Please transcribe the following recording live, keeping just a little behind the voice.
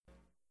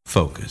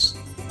Focus.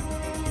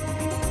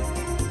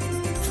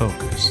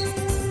 Focus.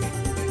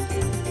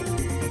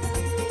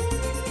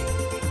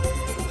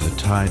 The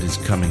tide is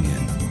coming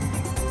in.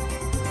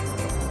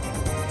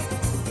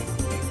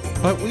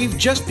 But we've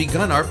just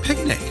begun our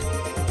picnic.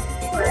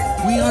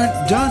 We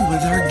aren't done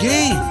with our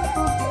game.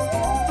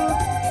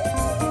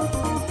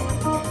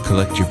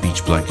 Collect your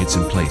beach blankets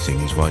and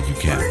playthings while you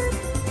can.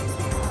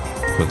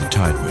 For the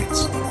tide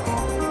waits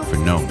for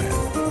no man.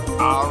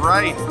 All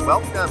right,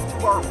 welcome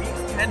to our Week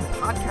 10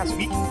 podcast,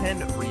 Week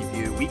 10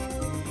 review, Week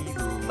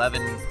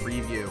 11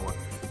 preview.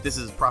 This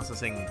is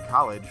Processing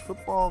College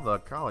Football, the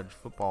college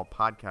football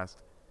podcast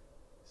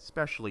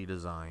specially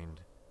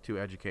designed to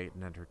educate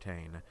and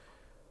entertain.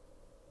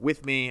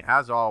 With me,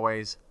 as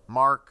always,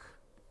 Mark,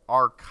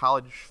 our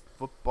college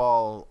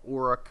football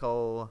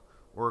oracle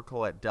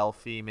at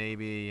Delphi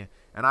maybe,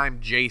 and I'm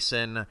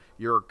Jason,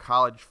 your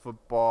college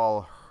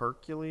football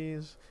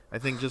Hercules. I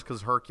think just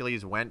because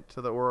Hercules went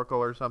to the oracle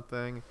or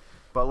something.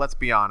 But let's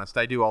be honest,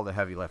 I do all the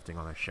heavy lifting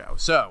on the show.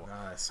 So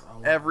nice.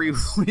 every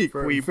week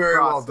we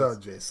well done,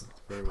 Jason.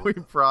 We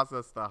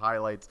process the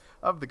highlights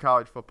of the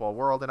college football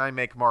world, and I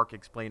make Mark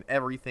explain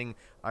everything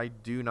I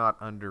do not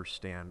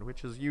understand,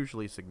 which is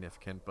usually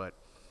significant, but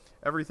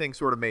everything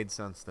sort of made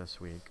sense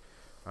this week.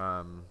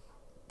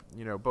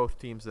 Both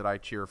teams that I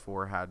cheer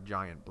for had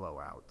giant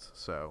blowouts,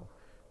 so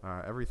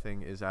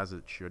everything is as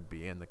it should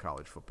be in the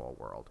college football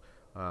world.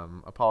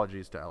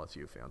 Apologies to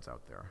LSU fans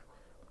out there.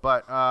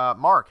 But,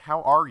 Mark,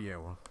 how are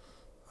you?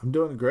 I'm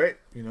doing great.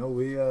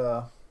 We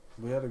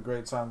had a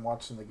great time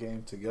watching the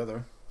game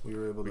together. We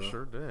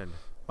sure did.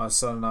 My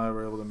son and I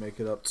were able to make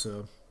it up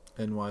to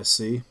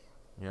NYC.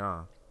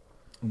 Yeah.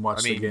 And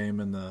watch the game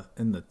in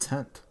the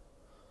tent.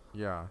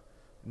 Yeah.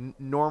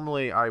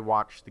 Normally I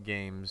watch the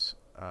games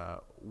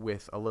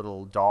with a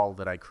little doll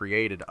that I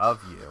created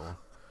of you.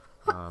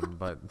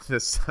 But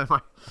this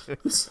time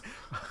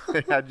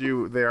I had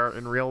you there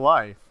in real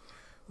life.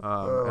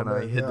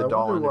 I hid the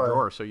doll in the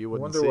drawer so you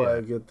wouldn't see it. I wonder why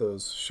I get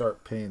those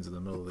sharp pains in the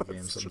middle of the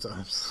game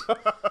sometimes.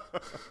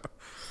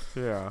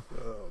 Yeah.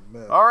 Oh,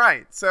 man. All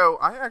right. So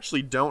I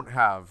actually don't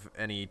have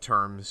any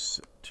terms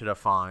to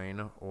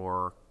define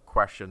or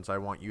questions I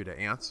want you to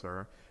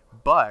answer.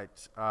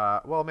 But,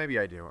 maybe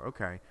I do.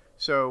 Okay.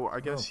 So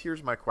I guess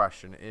here's my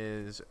question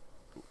is,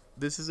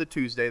 this is a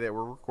Tuesday that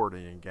we're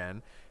recording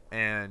again,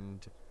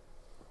 and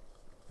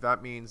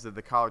that means that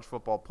the College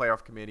Football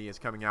Playoff Committee is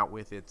coming out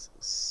with its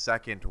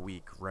second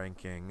week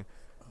ranking.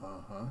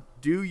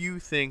 Do you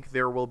think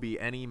there will be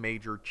any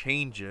major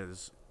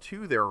changes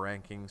to their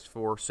rankings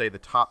for, say, the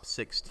top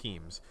 6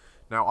 teams?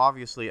 Now,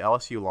 obviously,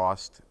 LSU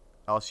lost.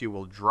 LSU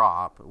will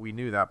drop. We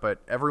knew that,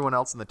 but everyone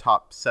else in the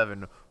top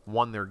 7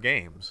 won their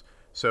games.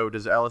 So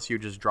does LSU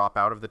just drop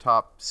out of the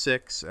top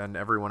 6 and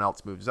everyone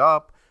else moves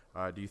up?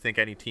 Do you think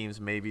any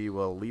teams maybe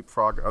will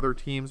leapfrog other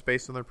teams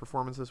based on their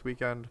performance this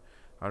weekend?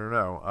 I don't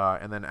know.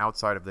 And then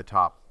outside of the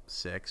top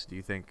 6, do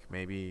you think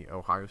maybe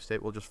Ohio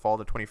State will just fall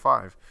to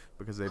 25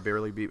 because they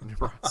barely beat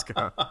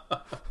Nebraska?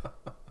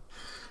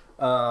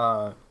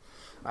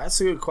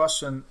 That's a good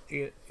question.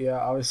 Yeah,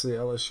 obviously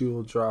LSU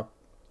will drop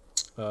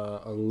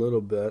a little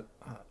bit.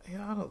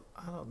 I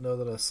don't know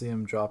that I see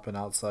them dropping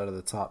outside of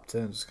the top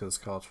 10 just because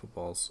college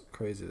football's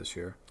crazy this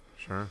year.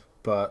 Sure.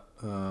 But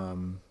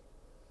I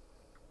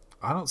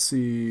don't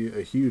see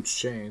a huge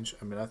change.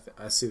 I mean,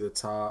 I see the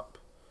top.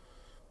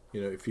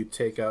 If you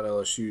take out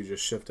LSU, you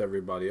just shift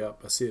everybody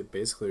up. I see it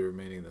basically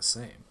remaining the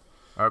same.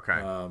 Okay.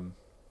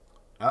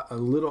 A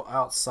little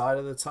outside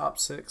of the top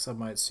 6, I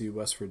might see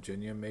West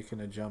Virginia making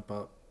a jump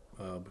up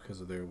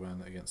because of their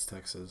win against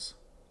Texas.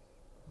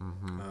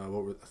 Mm-hmm.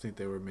 I think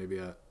they were maybe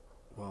at.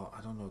 Well,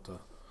 I don't know what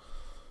the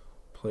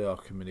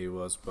playoff committee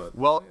was, but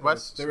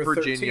West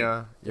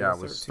Virginia, 13. It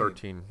was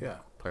 13. Yeah,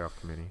 playoff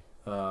committee.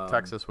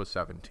 Texas was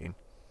 17.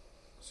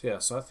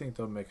 So I think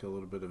they'll make a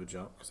little bit of a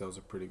jump because that was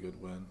a pretty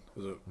good win. It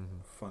was a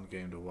fun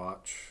game to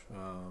watch.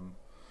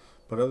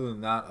 But other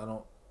than that, I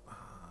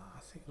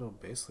think it'll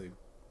basically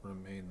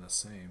remain the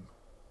same.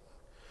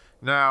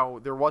 Now,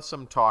 there was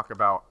some talk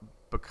about,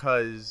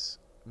 because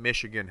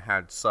Michigan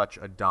had such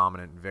a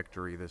dominant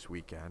victory this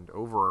weekend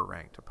over a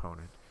ranked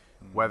opponent,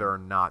 whether or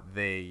not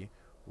they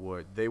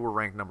were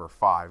ranked number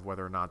 5,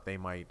 whether or not they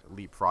might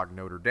leapfrog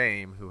Notre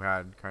Dame, who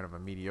had kind of a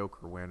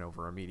mediocre win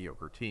over a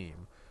mediocre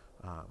team.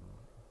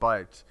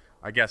 But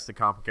I guess the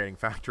complicating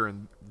factor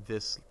in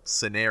this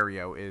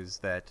scenario is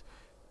that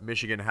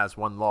Michigan has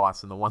one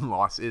loss, and the one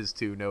loss is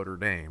to Notre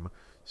Dame.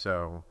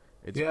 So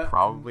it's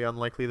probably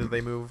unlikely that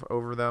they move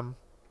over them.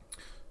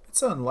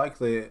 It's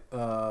unlikely,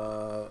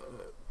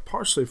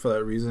 partially for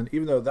that reason,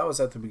 even though that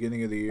was at the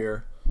beginning of the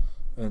year,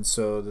 and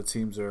so the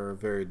teams are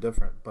very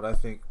different. But I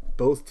think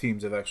both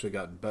teams have actually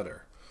gotten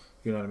better.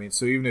 You know what I mean?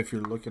 So even if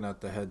you're looking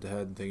at the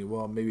head-to-head and thinking,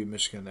 well, maybe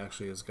Michigan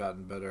actually has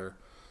gotten better,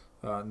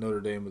 Notre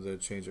Dame with a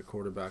change of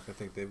quarterback, I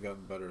think they've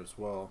gotten better as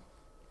well.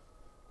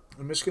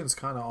 And Michigan's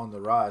kind of on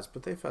the rise,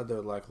 but they've had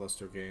their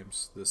lackluster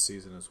games this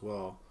season as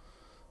well.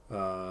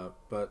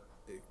 But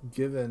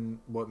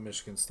given what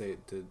Michigan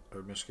did to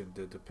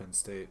Penn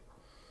State,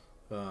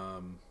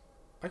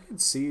 I can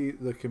see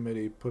the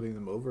committee putting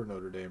them over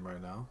Notre Dame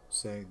right now,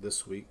 saying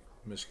this week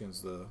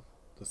Michigan's the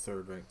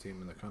third ranked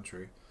team in the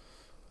country.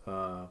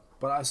 But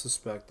I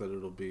suspect that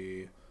it'll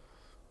be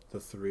the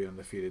 3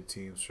 undefeated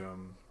teams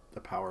from the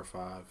Power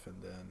 5,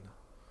 and then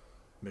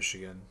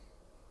Michigan,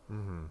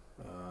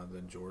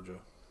 then Georgia,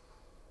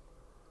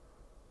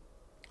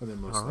 and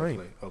then most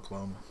likely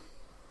Oklahoma.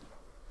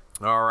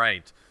 All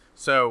right.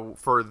 So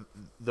for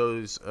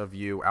those of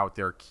you out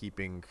there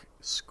keeping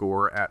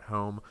score at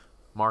home,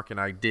 Mark and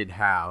I did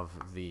have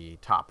the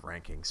top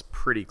rankings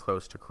pretty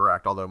close to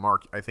correct. Although,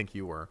 Mark, I think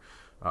you were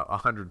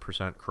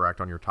 100% correct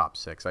on your top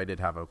 6. I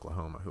did have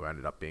Oklahoma, who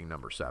ended up being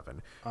number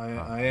 7.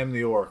 I am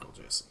the Oracle,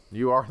 Jason.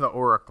 You are the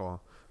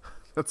Oracle.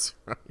 That's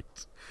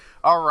right.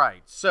 All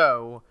right.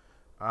 So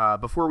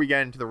before we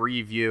get into the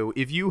review,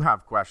 if you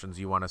have questions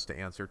you want us to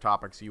answer,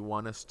 topics you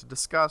want us to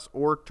discuss,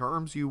 or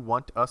terms you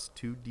want us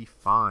to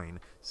define,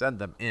 send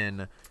them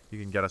in. You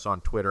can get us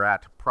on Twitter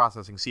at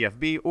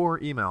ProcessingCFB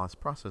or email us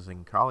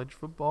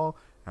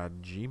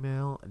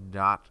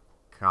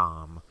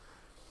processingcollegefootball@gmail.com.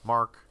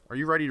 Mark, are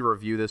you ready to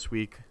review this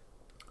week?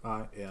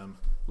 I am.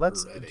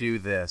 Let's do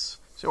this.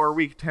 So our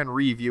Week 10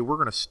 review, we're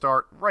going to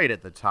start right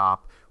at the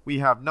top. We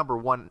have number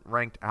 1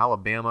 ranked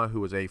Alabama,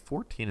 who is a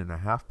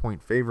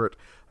 14.5-point favorite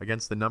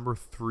against the number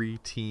 3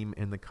 team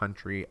in the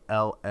country,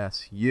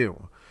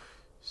 LSU.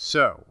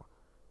 So,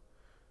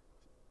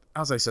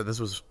 as I said, this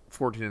was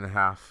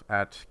 14.5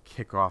 at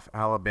kickoff.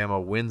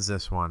 Alabama wins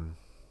this one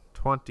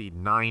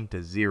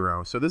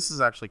 29-0. So this is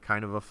actually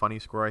kind of a funny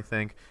score, I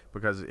think,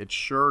 because it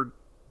sure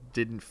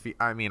didn't feel,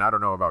 I mean, I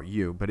don't know about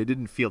you, but it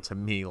didn't feel to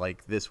me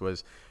like this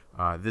was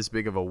this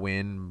big of a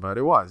win, but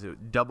it was.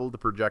 It doubled the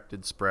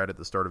projected spread at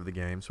the start of the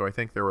game, so I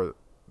think there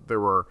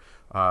was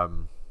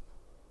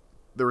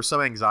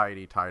some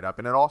anxiety tied up,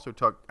 and it also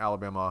took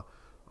Alabama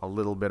a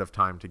little bit of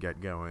time to get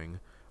going.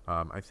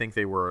 I think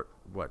they were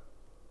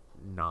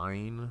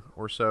 9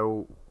 or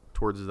so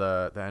towards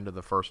the end of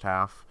the first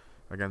half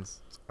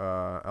against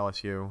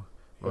LSU.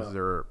 Most of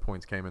their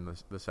points came in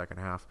the second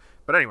half.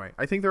 But anyway,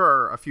 I think there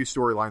are a few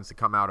storylines to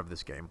come out of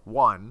this game.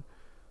 1,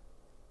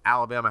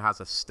 Alabama has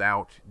a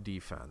stout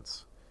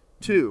defense.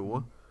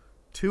 2,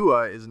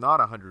 Tua is not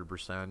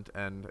 100%,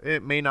 and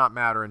it may not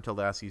matter until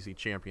the SEC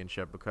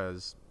championship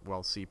because,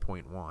 well,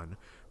 C.1.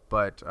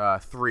 But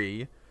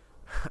 3,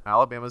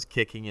 Alabama's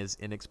kicking is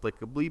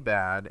inexplicably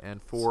bad, and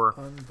 4,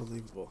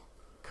 unbelievable.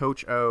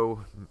 Coach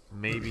O,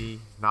 maybe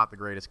not the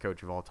greatest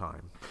coach of all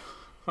time.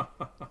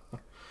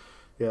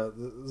 Yeah,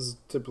 this is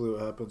typically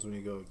what happens when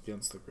you go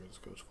against the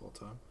greatest coach of all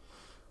time.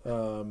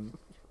 I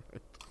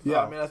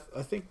mean,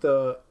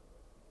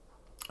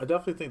 I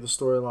definitely think the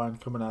storyline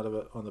coming out of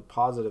it on the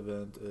positive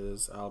end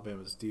is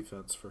Alabama's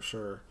defense for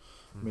sure.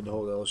 I mean, to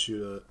hold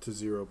LSU to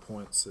 0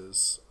 points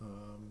is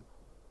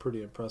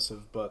pretty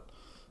impressive, but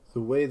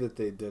the way that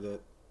they did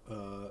it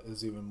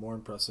is even more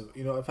impressive.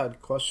 You know, I've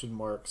had question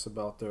marks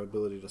about their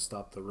ability to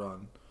stop the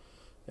run.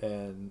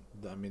 And,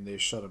 I mean, they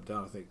shut them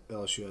down. I think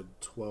LSU had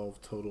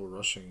 12 total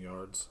rushing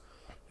yards.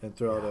 And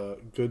throughout a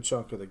good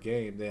chunk of the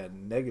game, they had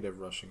negative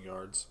rushing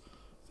yards.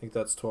 I think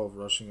that's 12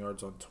 rushing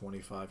yards on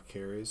 25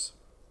 carries.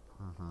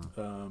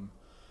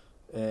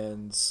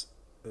 And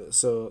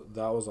so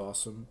that was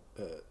awesome.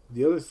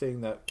 The other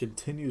thing that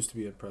continues to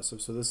be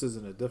impressive, so this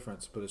isn't a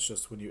difference, but it's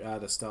just when you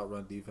add a stout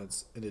run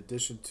defense, in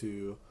addition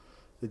to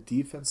the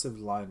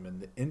defensive linemen,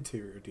 the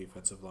interior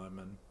defensive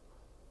linemen,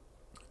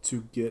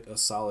 to get a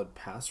solid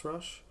pass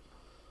rush.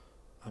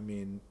 I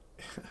mean,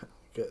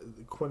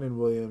 Quinnen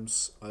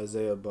Williams,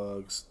 Isaiah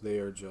Buggs, they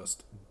are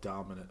just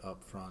dominant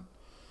up front.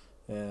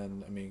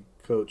 And, I mean,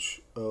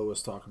 Coach O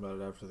was talking about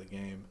it after the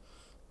game.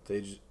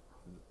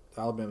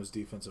 Alabama's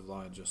defensive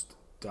line just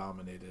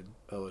dominated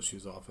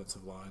LSU's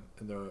offensive line.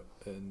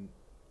 And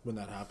when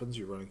that happens,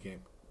 your running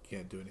game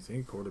can't do anything.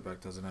 Your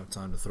quarterback doesn't have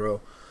time to throw.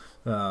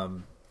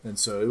 And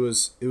so it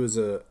was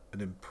an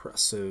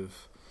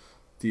impressive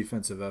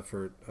defensive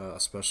effort,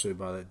 especially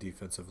by that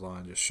defensive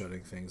line, just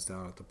shutting things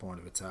down at the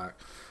point of attack.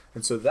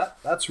 And so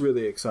that's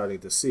really exciting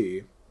to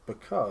see,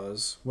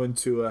 because when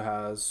Tua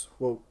has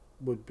what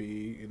would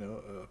be, you know,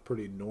 a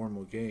pretty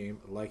normal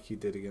game like he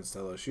did against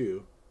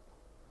LSU,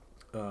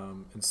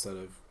 instead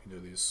of, you know,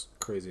 these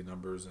crazy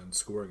numbers and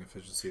scoring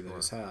efficiency that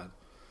he's had,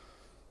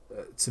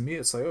 to me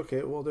it's like,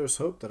 okay, well, there's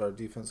hope that our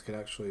defense can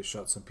actually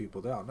shut some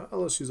people down. Now,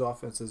 LSU's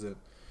offense isn't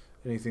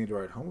anything to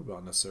write home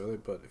about necessarily,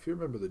 but if you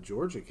remember the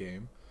Georgia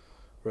game,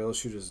 where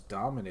LSU just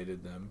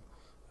dominated them.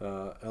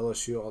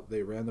 LSU,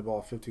 they ran the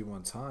ball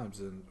 51 times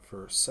and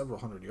for several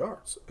hundred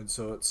yards. And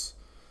so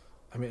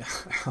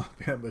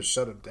Alabama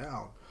shut them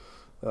down,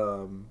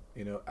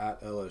 you know,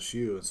 at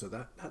LSU. And so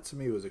that to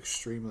me was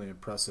extremely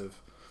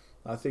impressive.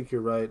 I think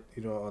you're right,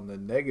 you know, on the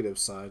negative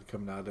side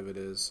coming out of it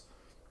is,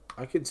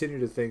 I continue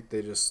to think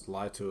they just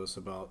lie to us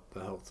about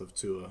the health of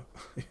Tua.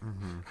 I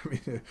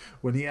mean,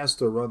 when he has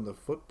to run the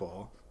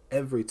football,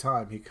 every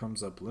time he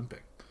comes up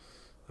limping.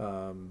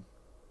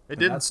 It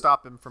didn't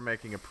stop him from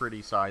making a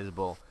pretty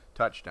sizable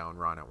touchdown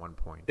run at one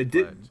point. It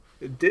didn't.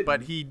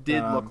 But he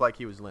did look like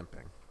he was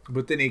limping.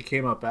 But then he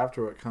came up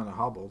after it, kind of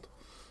hobbled.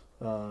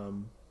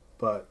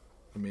 But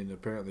I mean,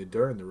 apparently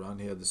during the run,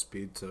 he had the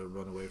speed to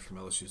run away from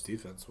LSU's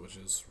defense, which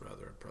is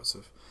rather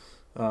impressive.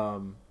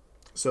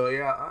 So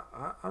yeah,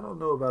 I don't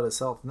know about his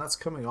health, and that's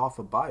coming off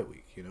a bye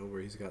week,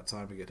 where he's got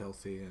time to get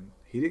healthy, and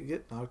he didn't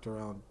get knocked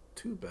around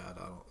too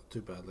badly.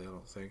 I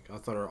don't think. I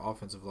thought our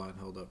offensive line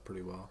held up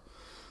pretty well,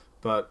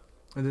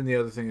 and then the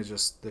other thing is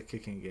just the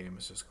kicking game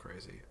is just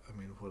crazy. I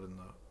mean, what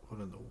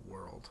in the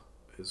world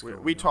is going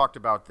on? We talked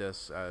about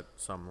this at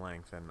some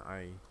length, and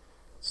I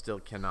still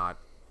cannot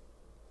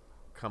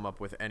come up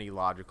with any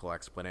logical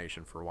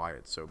explanation for why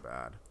it's so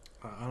bad.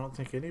 I don't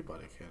think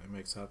anybody can. It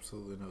makes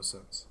absolutely no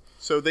sense.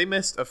 So they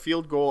missed a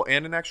field goal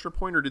and an extra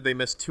point, or did they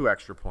miss 2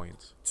 extra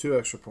points? 2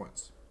 extra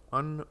points.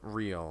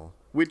 Unreal.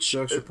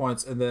 2 extra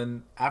points, and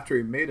then after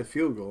he made a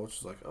field goal, which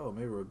is like, oh,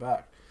 maybe we're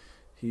back,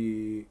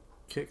 he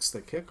kicks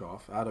the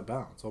kickoff out of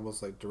bounds,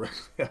 almost like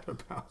directly out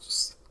of bounds.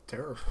 Just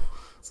terrible.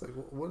 It's like,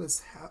 what is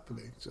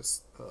happening?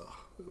 Just,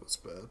 it was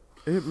bad.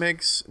 It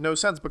makes no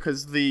sense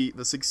because the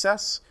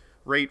success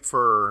rate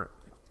for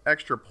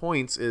extra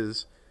points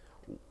is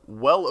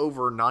well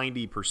over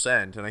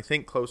 90%, and I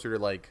think closer to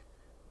like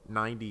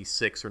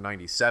 96 or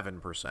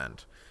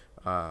 97%.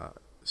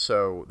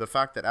 So the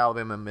fact that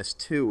Alabama missed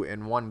 2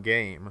 in one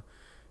game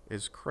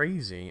is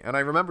crazy. And I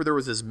remember there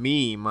was this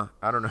meme,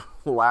 I don't know,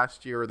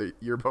 last year or the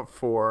year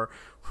before,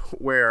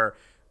 where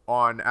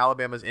on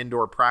Alabama's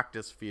indoor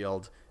practice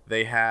field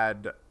they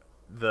had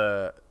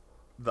the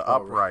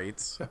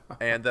uprights,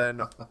 and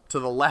then to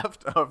the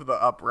left of the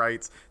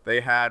uprights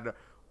they had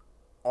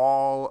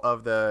all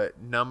of the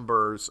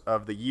numbers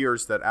of the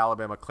years that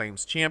Alabama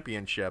claims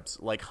championships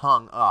like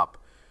hung up.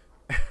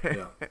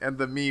 Yeah. And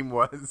the meme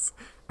was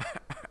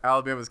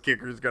Alabama's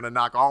kicker is going to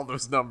knock all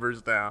those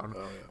numbers down,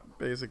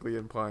 basically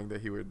implying that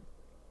he would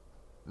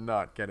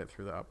not get it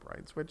through the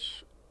uprights,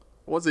 which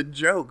was a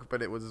joke,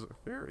 but it was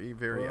very,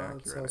 very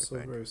accurate. It's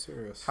also very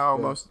serious. How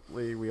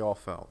mostly we all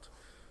felt.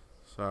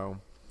 So,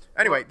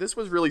 anyway, this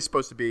was really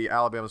supposed to be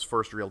Alabama's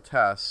first real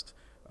test.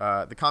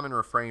 The common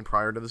refrain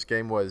prior to this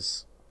game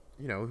was,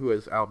 who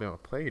has Alabama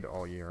played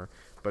all year?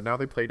 But now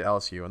they played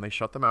LSU, and they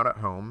shut them out at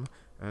home.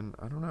 And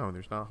I don't know,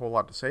 there's not a whole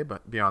lot to say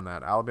but beyond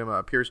that. Alabama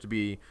appears to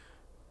be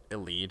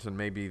elite, and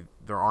maybe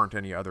there aren't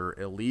any other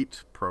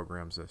elite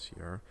programs this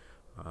year.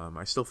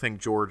 I still think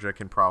Georgia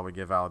can probably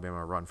give Alabama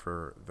a run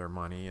for their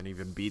money and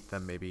even beat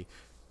them maybe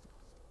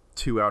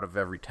 2 out of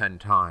every 10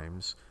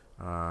 times.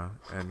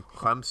 And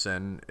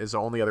Clemson is the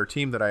only other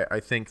team that I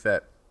think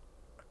that,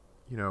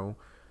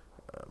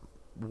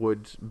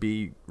 would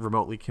be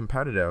remotely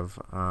competitive.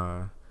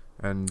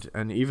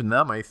 And even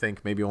them, I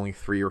think, maybe only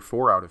 3 or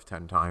 4 out of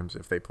 10 times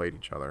if they played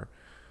each other.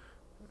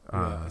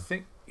 I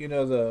think,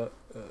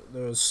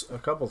 there's a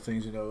couple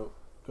things,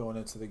 going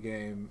into the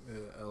game.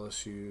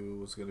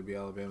 LSU was going to be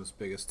Alabama's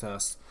biggest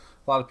test.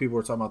 A lot of people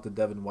were talking about the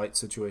Devin White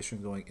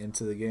situation going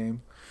into the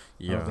game.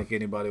 Yeah. I don't think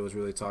anybody was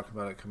really talking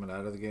about it coming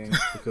out of the game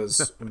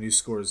because when you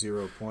score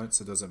 0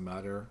 points, it doesn't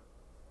matter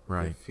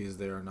if he's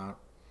there or not.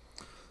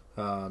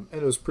 And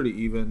it was pretty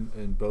even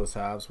in both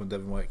halves. When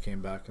Devin White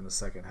came back in the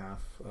second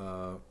half,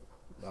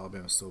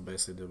 Alabama still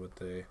basically did what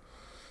they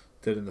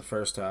did in the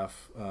first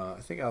half. I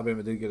think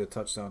Alabama did get a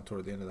touchdown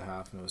toward the end of the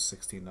half, and it was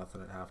 16-0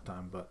 at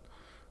halftime. But,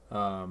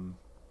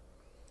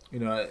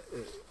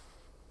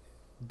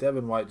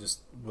 Devin White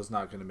just was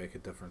not going to make a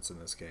difference in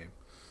this game.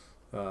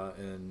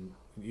 And,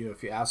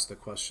 if you ask the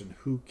question,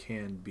 who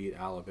can beat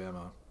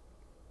Alabama,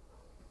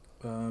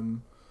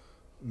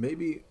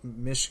 maybe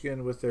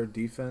Michigan with their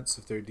defense,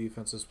 if their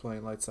defense is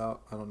playing lights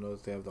out. I don't know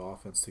if they have the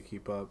offense to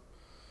keep up.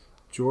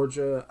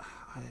 Georgia,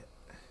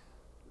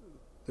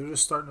 they're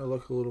just starting to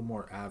look a little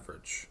more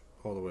average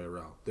all the way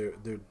around.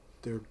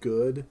 They're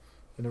good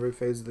in every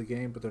phase of the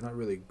game, but they're not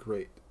really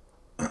great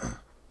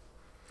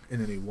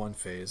in any one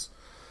phase.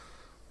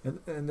 And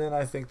then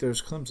I think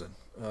there's Clemson.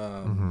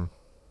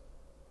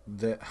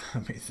 They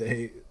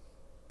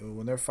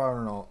when they're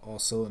firing all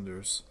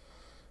cylinders,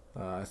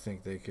 I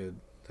think they could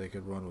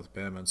run with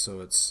Bama, and so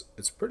it's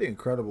pretty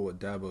incredible what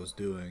Dabo's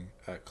doing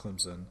at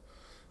Clemson,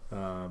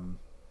 kind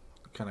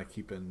of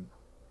keeping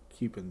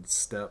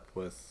step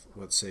with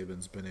what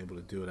Saban's been able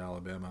to do at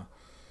Alabama.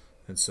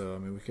 And so, I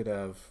mean, we could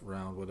have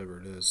round whatever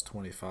it is,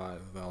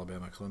 25 of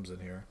Alabama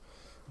Clemson here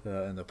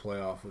in the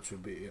playoff, which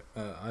would be,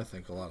 I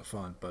think, a lot of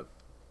fun. But,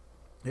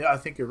 yeah, I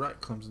think you're right.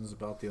 Clemson's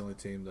about the only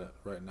team that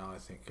right now I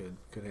think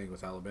could hang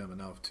with Alabama.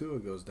 Now, if Tua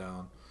goes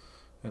down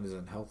and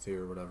isn't healthy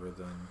or whatever,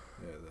 then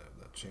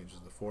that changes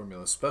the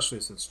formula, especially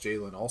since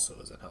Jalen also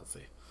isn't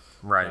healthy.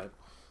 Right.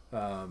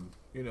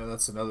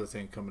 That's another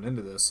thing coming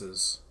into this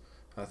is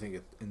I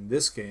think in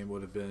this game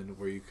would have been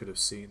where you could have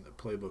seen the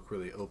playbook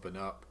really open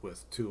up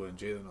with Tua and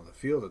Jalen on the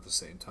field at the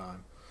same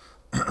time.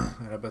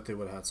 And I bet they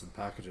would have had some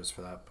packages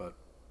for that. But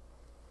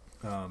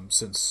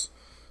since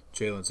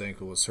Jalen's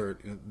ankle was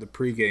hurt, the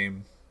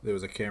pregame, there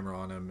was a camera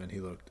on him, and he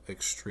looked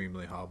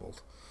extremely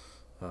hobbled,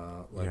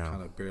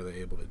 kind of barely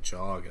able to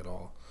jog at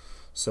all.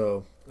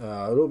 So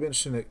it'll be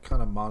interesting to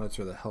kind of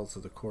monitor the health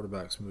of the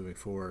quarterbacks moving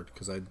forward,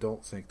 because I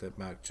don't think that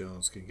Mac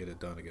Jones can get it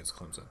done against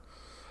Clemson.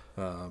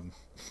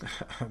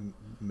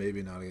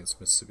 Maybe not against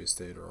Mississippi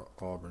State or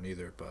Auburn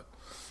either, but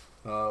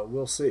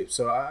We'll see.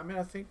 So I mean,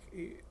 I think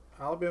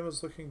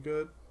Alabama's looking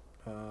good.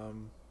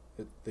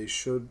 They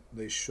should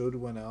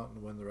win out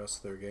and win the rest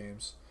of their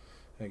games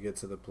and get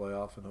to the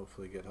playoff and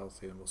hopefully get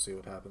healthy, and we'll see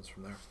what happens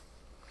from there.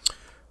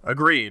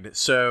 Agreed.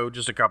 So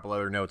just a couple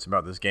other notes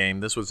about this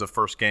game. This was the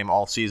first game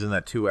all season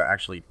that Tua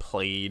actually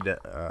played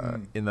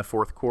in the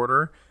fourth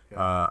quarter.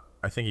 Yeah.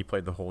 I think he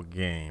played the whole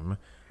game.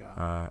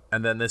 Yeah.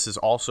 And then this is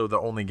also the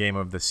only game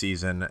of the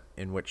season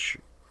in which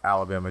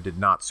Alabama did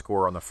not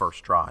score on the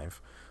first drive,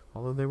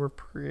 although they were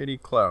pretty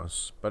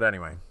close. But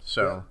anyway,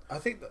 so I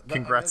think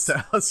congrats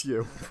to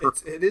LSU.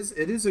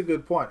 It is a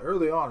good point.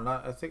 Early on, and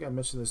I think I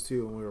mentioned this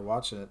too when we were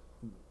watching it,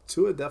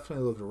 Tua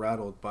definitely looked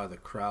rattled by the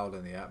crowd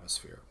and the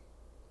atmosphere.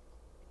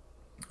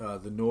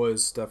 The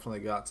noise definitely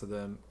got to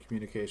them.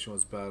 Communication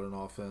was bad on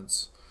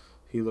offense.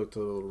 He looked a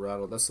little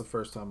rattled. That's the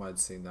first time I'd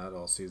seen that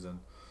all season.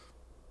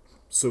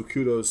 So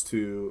kudos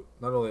to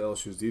not only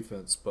LSU's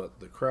defense, but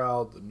the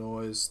crowd, the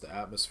noise, the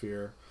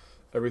atmosphere,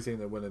 everything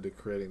that went into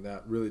creating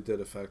that really did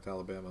affect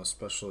Alabama,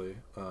 especially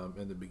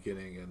in the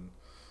beginning,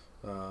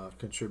 and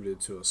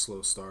contributed to a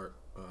slow start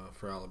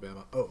for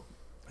Alabama. Oh,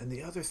 and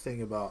the other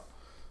thing about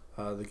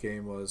the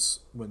game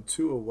was when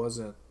Tua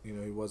wasn't, he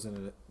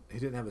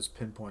didn't have his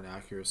pinpoint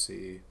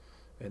accuracy,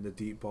 and the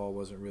deep ball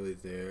wasn't really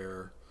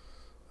there.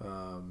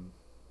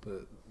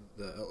 The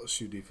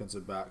LSU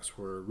defensive backs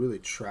were really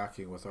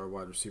tracking with our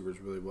wide receivers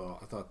really well.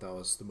 I thought that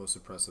was the most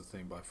impressive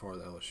thing by far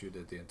that LSU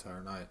did the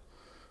entire night.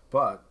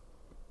 But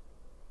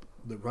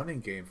the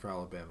running game for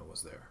Alabama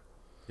was there.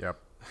 Yep.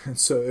 And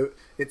so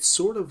it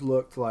sort of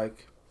looked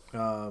like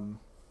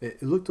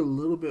it looked a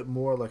little bit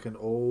more like an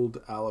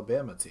old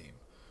Alabama team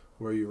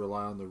where you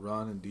rely on the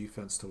run and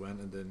defense to win,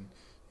 and then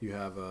you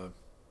have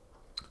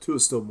Tua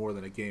is still more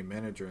than a game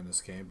manager in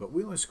this game, but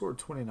we only scored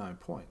 29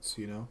 points,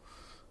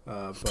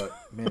 But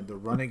man, the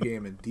running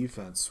game and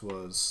defense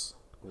was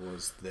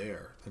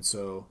there, and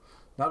so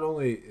not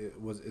only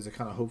is it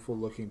kind of hopeful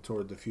looking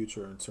toward the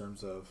future in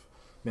terms of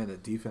man,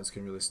 that defense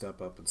can really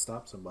step up and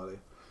stop somebody,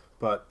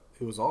 but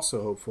it was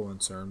also hopeful in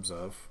terms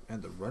of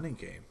the running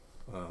game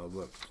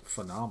looked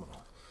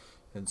phenomenal,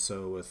 and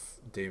so with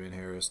Damian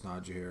Harris,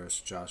 Najee Harris,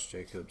 Josh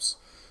Jacobs,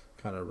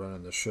 kind of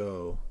running the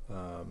show,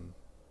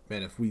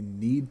 man, if we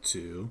need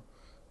to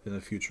in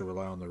the future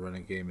rely on the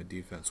running game and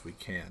defense, we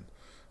can.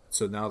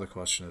 So now the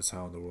question is,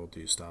 how in the world do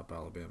you stop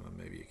Alabama?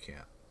 Maybe you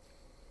can't.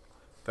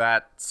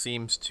 That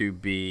seems to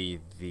be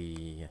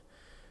the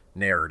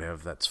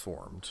narrative that's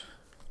formed.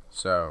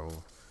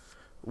 So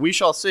we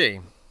shall see.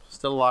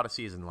 Still a lot of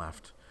season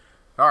left.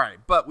 All right,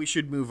 but we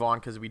should move on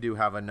because we do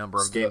have a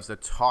number of games to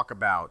talk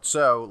about.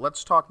 So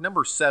let's talk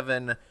number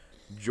 7,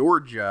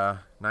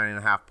 Georgia,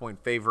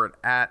 9.5-point favorite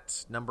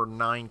at number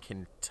 9,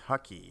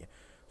 Kentucky.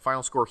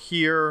 Final score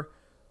here,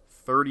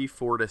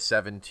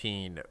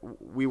 34-17.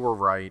 We were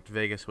right.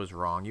 Vegas was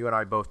wrong. You and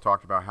I both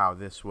talked about how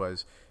this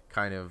was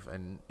kind of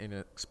an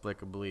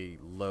inexplicably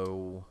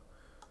low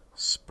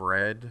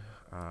spread.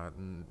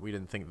 We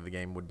didn't think that the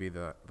game would be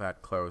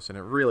that close, and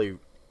it really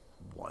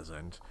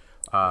wasn't.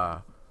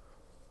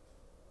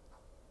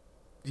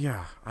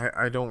 Yeah,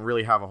 I don't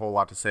really have a whole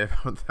lot to say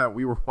about that.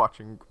 We were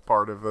watching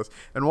part of this,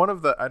 and one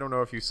of the, I don't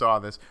know if you saw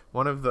this,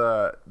 one of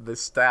the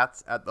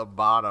stats at the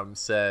bottom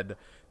said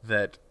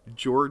that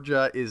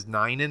Georgia is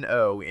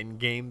 9-0 in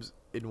games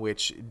in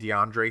which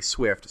DeAndre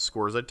Swift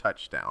scores a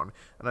touchdown.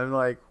 And I'm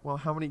like, well,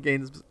 how many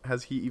games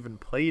has he even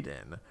played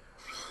in?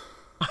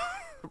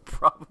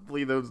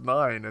 Probably those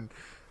 9. And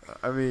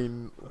I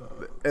mean,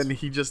 and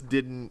he just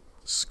didn't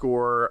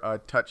score a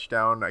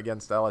touchdown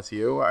against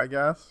LSU, I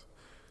guess.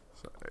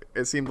 So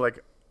it seemed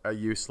like a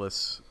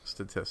useless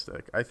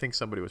statistic. I think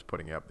somebody was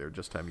putting it up there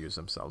just to amuse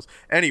themselves.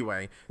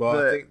 Anyway.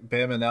 Well, I think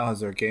Bama now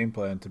has their game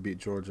plan to beat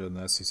Georgia in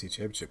the SEC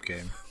championship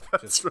game.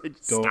 That's right.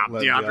 Don't Stop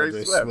let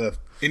DeAndre Swift.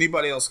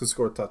 Anybody else can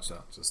score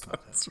touchdowns. Just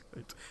not That's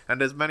right.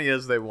 And as many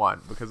as they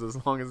want, because as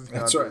long as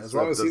that's right. As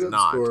long as he doesn't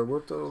score,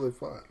 we're totally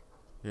fine.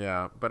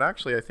 Yeah, but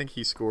actually, I think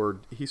he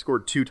scored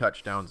 2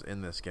 touchdowns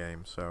in this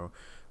game. So,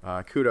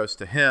 kudos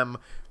to him.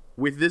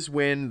 With this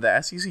win,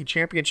 the SEC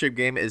championship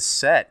game is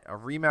set. A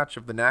rematch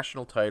of the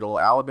national title,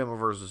 Alabama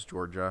versus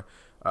Georgia.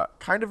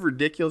 Kind of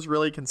ridiculous,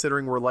 really,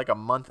 considering we're like a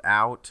month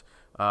out,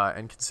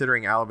 and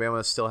considering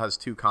Alabama still has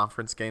 2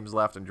 conference games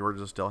left and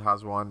Georgia still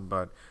has 1,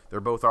 but they're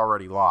both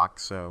already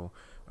locked, so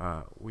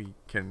we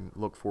can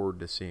look forward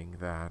to seeing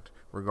that,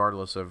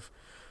 regardless of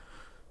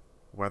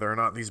whether or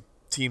not these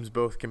teams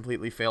both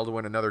completely fail to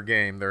win another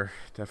game. They're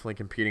definitely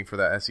competing for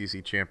the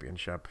SEC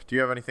championship. Do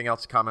you have anything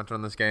else to comment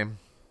on this game?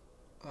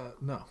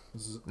 No.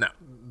 No.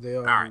 They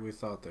are who we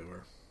thought they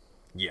were.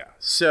 Yeah.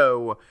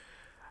 So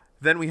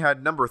then we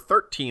had number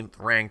 13th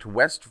ranked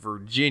West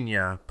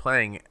Virginia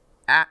playing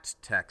at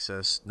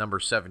Texas, number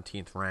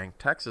 17th ranked.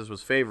 Texas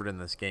was favored in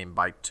this game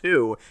by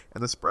 2,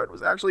 and the spread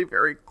was actually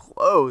very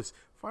close,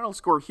 Final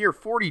score here,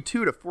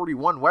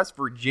 42-41, West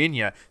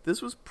Virginia.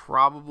 This was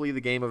probably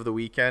the game of the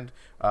weekend.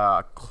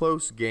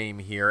 Close game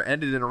here.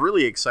 Ended in a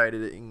really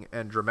exciting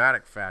and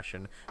dramatic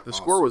fashion. The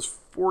score was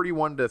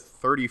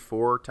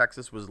 41-34.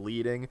 Texas was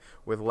leading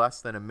with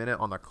less than a minute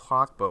on the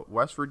clock, but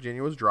West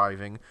Virginia was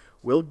driving.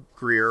 Will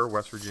Grier,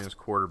 West Virginia's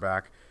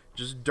quarterback,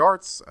 just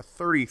darts a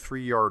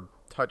 33-yard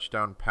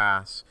touchdown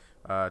pass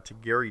to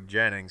Gary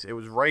Jennings. It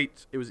was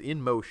in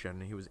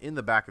motion. He was in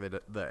the back of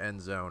the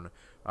end zone.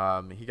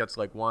 He gets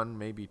like one,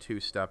 maybe two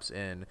steps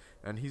in,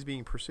 and he's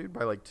being pursued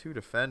by like two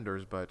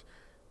defenders, but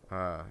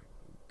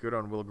good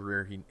on Will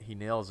Grier. He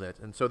nails it.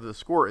 And so the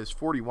score is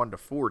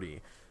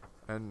 41-40.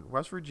 And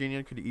West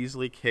Virginia could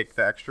easily kick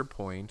the extra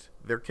point.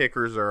 Their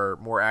kickers are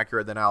more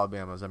accurate than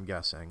Alabama's, I'm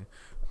guessing.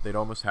 They'd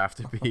almost have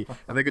to be.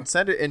 And they could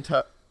send it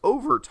into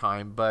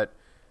overtime, but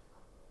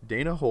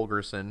Dana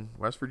Holgorsen,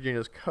 West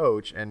Virginia's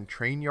coach, and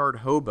Train Yard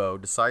Hobo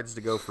decides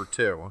to go for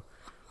two,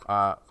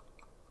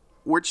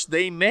 which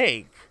they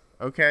make.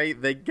 Okay,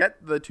 they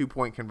get the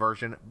 2-point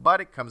conversion, but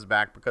it comes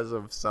back because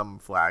of some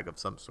flag of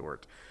some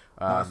sort.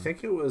 I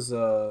think it was.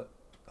 The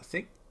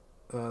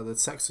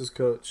Texas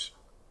coach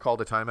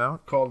called a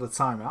timeout. Called a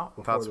timeout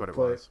before That's the what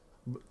play. it was.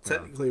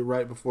 Technically,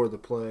 right before the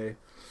play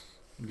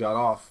got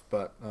off,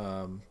 but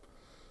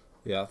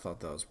yeah, I thought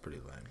that was pretty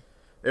lame.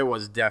 It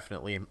was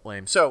definitely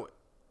lame. So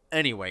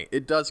anyway,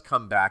 it does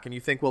come back, and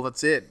you think, well,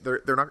 that's it.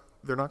 They're not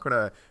going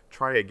to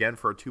try again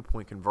for a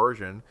 2-point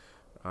conversion.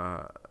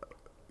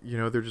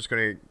 They're just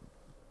going to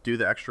do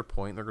the extra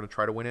point. They're going to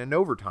try to win it in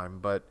overtime.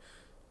 But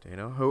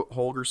Dana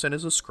Holgorsen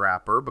is a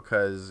scrapper,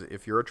 because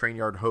if you're a Train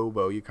Yard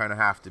Hobo, you kind of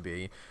have to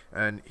be.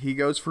 And he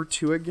goes for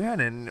two again,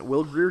 and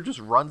Will Grier just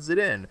runs it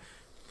in,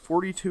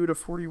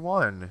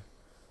 42-41.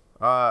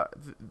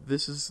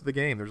 This is the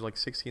game. There's like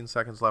 16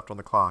 seconds left on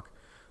the clock.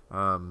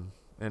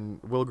 And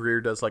Will Grier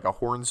does like a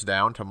horns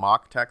down to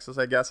mock Texas,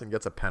 I guess, and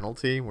gets a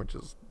penalty, which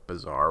is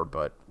bizarre,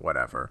 but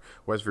whatever.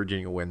 West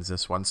Virginia wins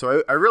this one.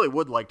 So I really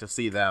would like to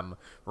see them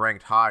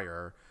ranked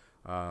higher,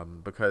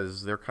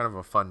 because they're kind of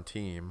a fun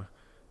team.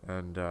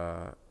 And,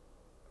 I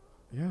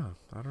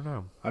don't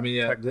know. I mean,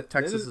 yeah.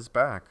 Texas is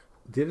back.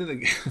 The end of the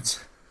game.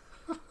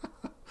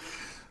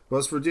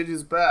 West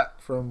Virginia's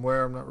back from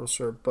where I'm not real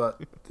sure. But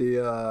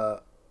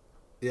the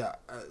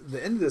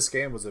end of this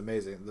game was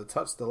amazing.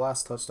 The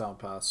last touchdown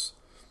pass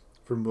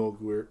from Will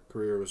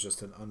Grier was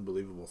just an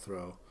unbelievable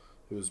throw.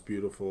 It was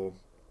beautiful.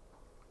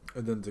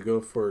 And then to go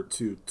for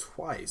two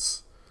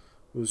twice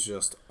was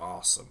just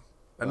awesome.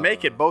 And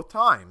make it both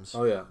times.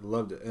 Oh, yeah.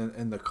 Loved it.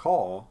 And the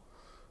call,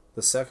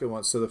 the second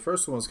one. So the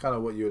first one was kind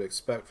of what you would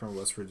expect from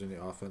West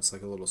Virginia offense,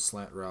 like a little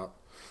slant route,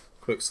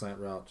 quick slant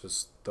route,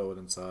 just throw it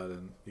inside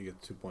and you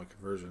get the 2-point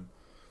conversion.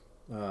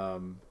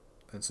 And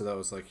so that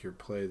was like your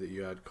play that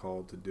you had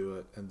called to do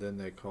it. And then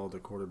they called a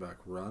quarterback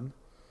run,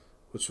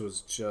 which was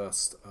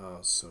just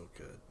so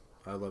good.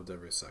 I loved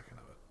every second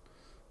of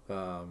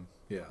it.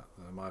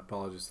 My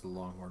apologies to the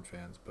Longhorn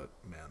fans, but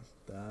man,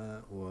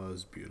 that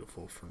was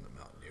beautiful from the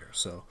Mountaineers.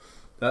 So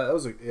that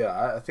was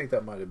I think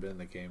that might have been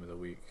the game of the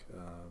week,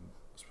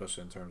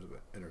 especially in terms of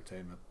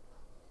entertainment.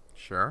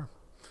 Sure.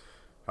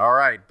 All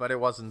right, but it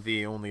wasn't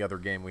the only other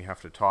game we have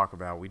to talk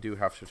about. We do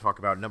have to talk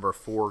about number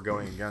 4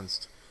 going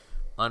against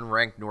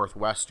unranked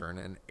Northwestern,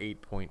 an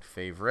 8-point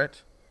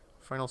favorite.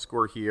 Final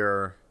score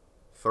here,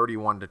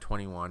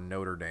 31-21,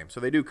 Notre Dame. So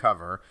they do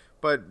cover,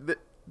 but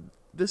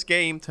this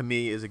game, to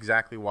me, is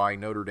exactly why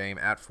Notre Dame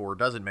at 4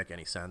 doesn't make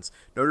any sense.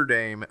 Notre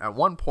Dame, at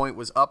one point,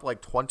 was up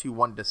like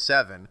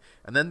 21-7,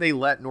 and then they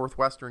let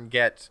Northwestern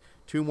get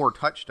 2 more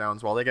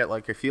touchdowns while they get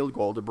like a field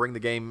goal to bring the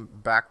game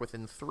back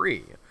within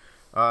 3.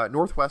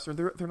 Northwestern,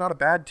 they're not a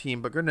bad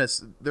team, but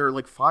goodness, they're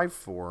like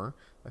 5-4.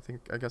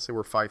 I guess they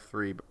were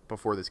 5-3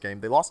 before this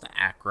game. They lost to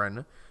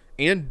Akron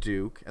and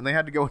Duke, and they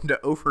had to go into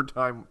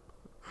overtime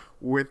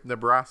with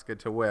Nebraska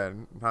to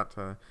win. Not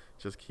to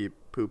just keep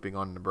pooping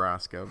on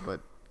Nebraska,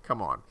 but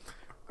come on.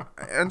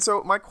 And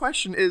so my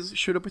question is,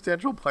 should a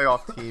potential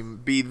playoff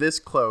team be this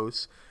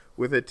close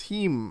with a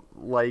team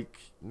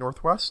like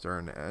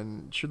Northwestern?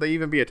 And should they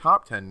even be a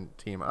top 10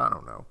 team? I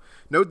don't know.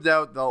 No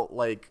doubt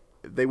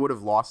they would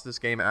have lost this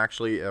game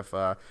actually if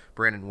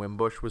Brandon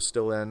Wimbush was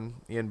still in.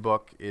 Ian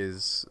Book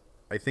is,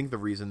 I think, the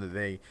reason that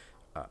they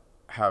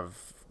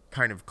have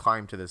kind of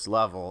climbed to this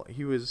level.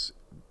 He was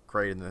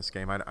great in this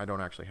game. I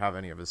don't actually have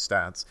any of his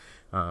stats,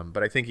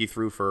 but I think he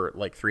threw for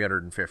like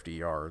 350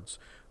 yards.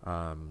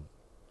 I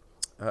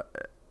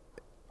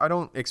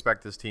don't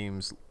expect this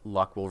team's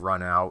luck will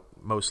run out,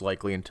 most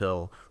likely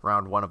until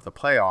round 1 of the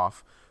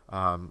playoff,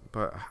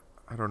 but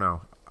I don't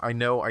know. I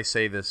know I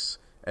say this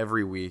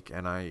every week,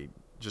 and I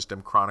just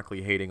am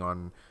chronically hating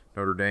on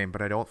Notre Dame,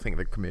 but I don't think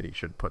the committee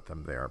should put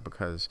them there,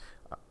 because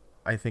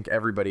I think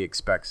everybody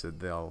expects that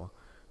they'll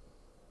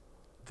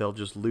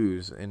just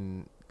lose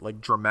in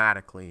like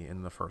dramatically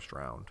in the first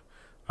round.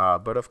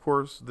 But of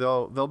course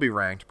they'll be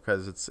ranked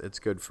because it's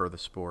good for the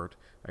sport,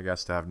 I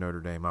guess, to have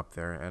Notre Dame up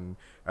there. And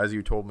as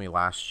you told me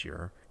last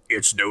year,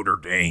 it's Notre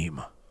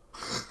Dame.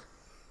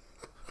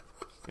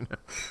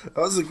 That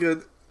was a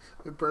good.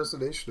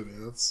 impersonation of me.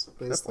 That's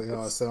basically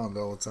how I sound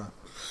all the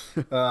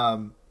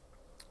time.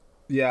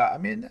 Yeah, I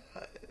mean,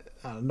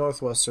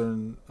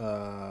 Northwestern,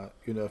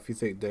 if you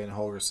think Dana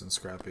Holgerson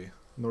scrappy,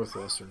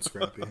 Northwestern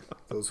scrappy,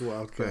 those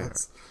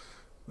Wildcats,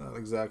 not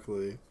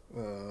exactly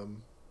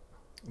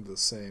the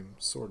same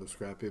sort of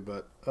scrappy,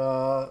 but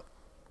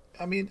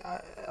I mean,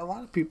 a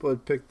lot of people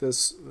had picked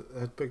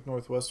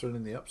Northwestern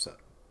in the upset.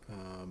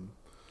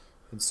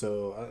 And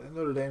so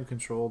Notre Dame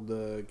controlled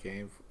the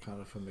game kind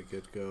of from the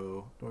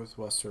get-go.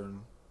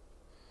 Northwestern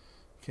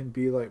can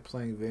be like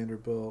playing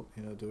Vanderbilt.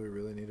 Do we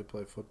really need to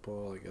play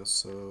football? I guess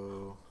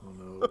so. Oh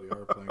no, we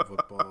are playing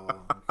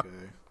football.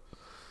 Okay,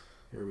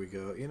 here we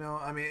go.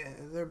 I mean,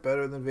 they're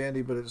better than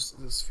Vandy, but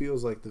this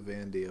feels like the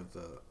Vandy of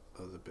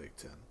the Big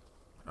Ten.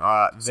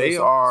 They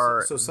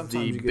are sometimes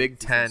the Big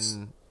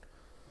Ten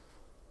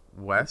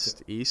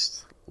West,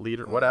 East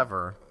leader,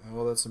 whatever.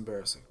 Well, that's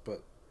embarrassing,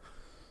 but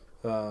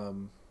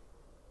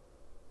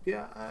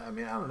yeah, I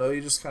mean, I don't know.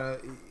 You just kind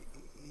of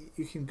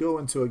you can go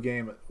into a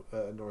game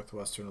at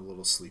Northwestern a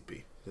little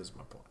sleepy. Is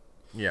my point.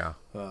 Yeah.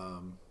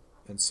 And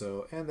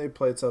they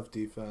play tough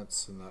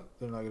defense, and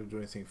they're not going to do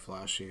anything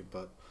flashy,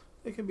 but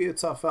it can be a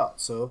tough out.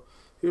 So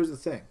here's the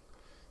thing: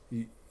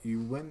 you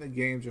win the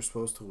games you're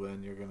supposed to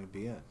win, you're going to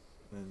be in,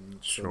 and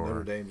so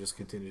Notre Dame just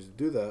continues to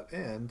do that.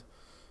 And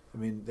I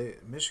mean,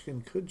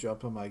 Michigan could jump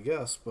them, I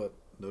guess, but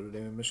Notre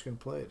Dame and Michigan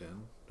played,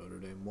 and Notre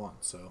Dame won.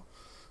 So.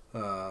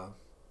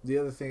 The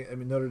other thing, I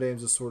mean, Notre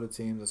Dame's the sort of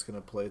team that's going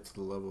to play to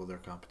the level of their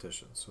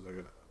competition. So they're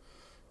going to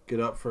get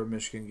up for a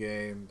Michigan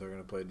game. They're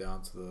going to play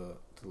down to the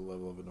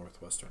level of a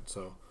Northwestern.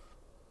 So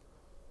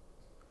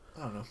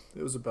I don't know.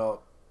 It was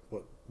about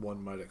what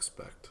one might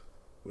expect,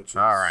 which is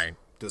all right.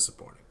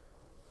 Disappointing.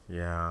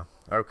 Yeah.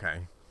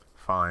 Okay.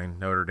 Fine.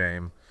 Notre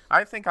Dame.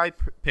 I think I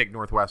picked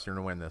Northwestern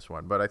to win this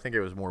one, but I think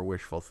it was more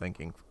wishful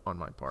thinking on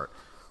my part.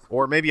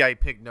 Or maybe I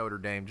picked Notre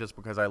Dame just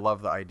because I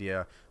love the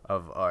idea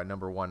of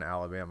number 1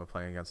 Alabama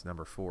playing against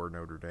number 4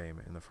 Notre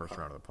Dame in the first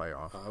round of the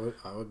playoff. I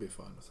would be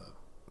fine with that.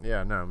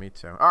 Yeah, no, me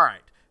too. All right.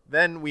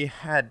 Then we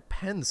had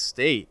Penn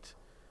State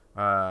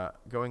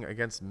going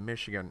against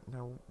Michigan.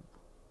 No,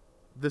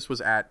 this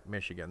was at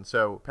Michigan.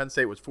 So Penn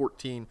State was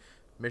 14.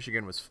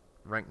 Michigan was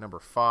ranked number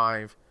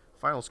 5.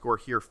 Final score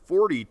here,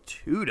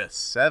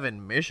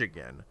 42-7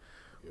 Michigan.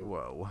 Yep.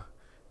 Whoa.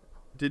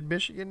 Did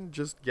Michigan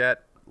just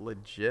get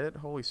legit?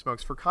 Holy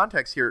smokes. For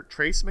context here,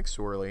 Trace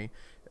McSorley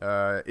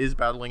is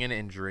battling an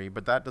injury,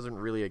 but that doesn't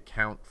really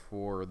account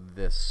for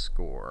this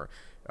score.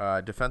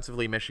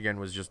 Defensively, Michigan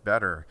was just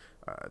better.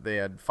 They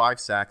had 5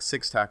 sacks,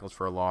 6 tackles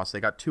for a loss. They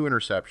got 2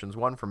 interceptions,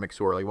 one from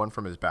McSorley, one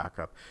from his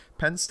backup.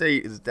 Penn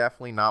State is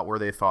definitely not where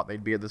they thought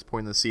they'd be at this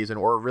point in the season,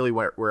 or really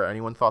where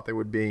anyone thought they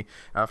would be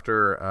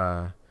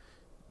after,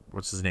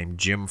 what's his name,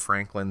 Jim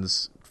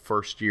Franklin's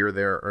first year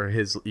there, or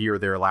his year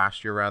there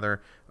last year, rather.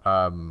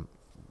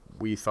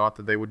 We thought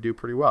that they would do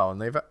pretty well,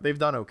 and they've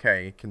done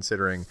okay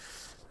considering,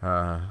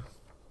 I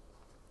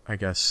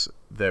guess,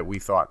 that we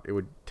thought it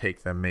would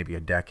take them maybe a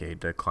decade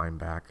to climb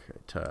back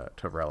to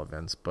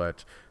relevance.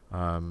 But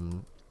I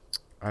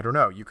don't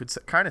know. You could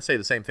kind of say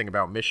the same thing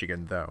about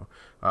Michigan, though.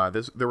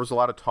 There was a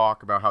lot of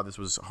talk about how this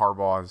was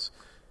Harbaugh's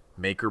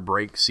make or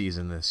break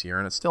season this year,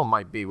 and it still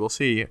might be. We'll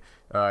see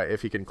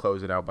if he can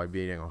close it out by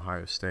beating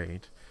Ohio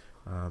State.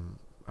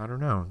 I don't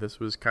know. This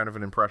was kind of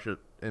an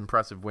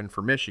impressive win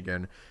for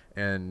Michigan,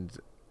 and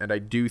I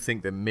do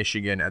think that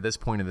Michigan at this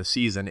point of the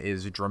season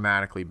is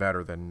dramatically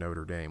better than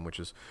Notre Dame, which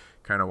is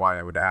kind of why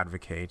I would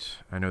advocate.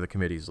 I know the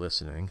committee's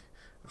listening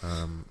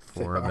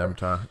for them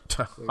to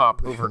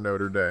hop over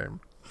Notre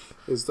Dame.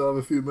 They still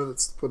have a few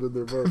minutes to put in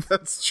their vote.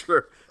 That's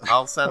true.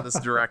 I'll send this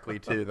directly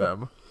to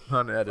them,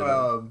 unedited.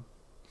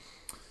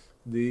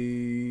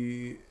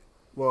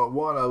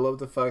 One, I love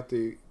the fact that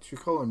did you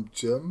call him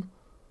Jim?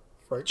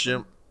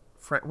 Franklin?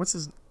 What's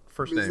his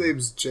first name? His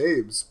name's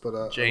James,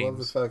 but James. I love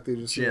the fact that you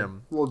just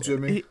Jim. Well,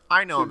 Jimmy.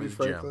 I know Jimmy him as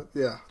Franklin.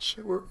 Jim. Yeah,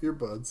 you're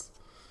buds.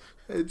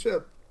 Hey,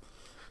 Jim.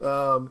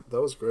 That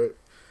was great.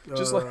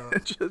 Just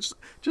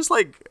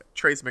like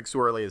Trace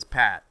McSorley is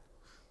Pat.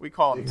 We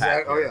call him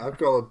Pat. Oh yeah, I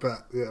call him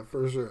Pat. Yeah,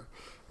 for sure.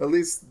 At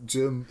least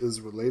Jim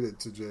is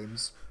related to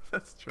James.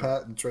 That's true.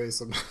 Pat and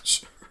Trace, I'm not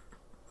sure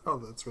how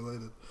that's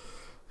related.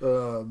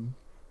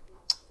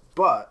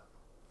 But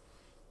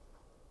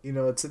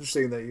it's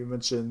interesting that you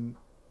mentioned,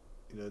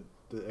 the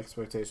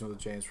expectation with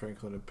James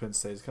Franklin at Penn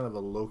State. He's kind of a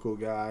local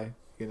guy,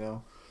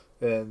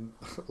 And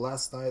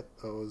last night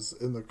I was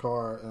in the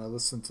car and I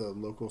listened to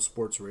local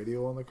sports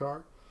radio on the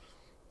car.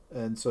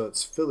 And so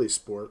it's Philly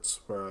sports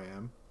where I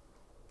am.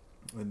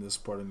 In this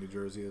part of New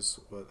Jersey is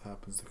what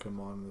happens to come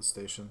on in the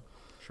station.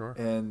 Sure.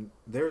 And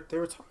they're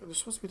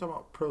supposed to be talking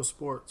about pro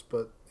sports,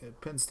 but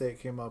Penn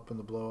State came up in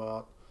the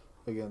blowout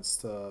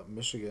against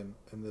Michigan,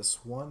 and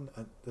this one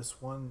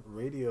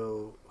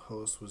radio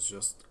host was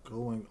just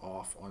going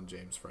off on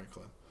James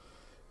Franklin,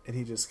 and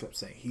he just kept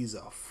saying he's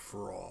a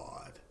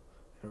fraud.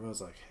 And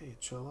everyone's like, "Hey,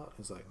 chill out."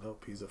 He's like,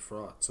 "Nope, he's a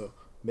fraud." So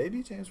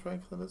maybe James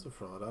Franklin is a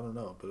fraud. I don't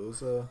know, but it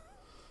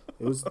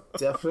was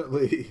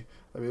definitely.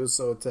 I mean, it was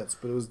so intense,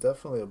 but it was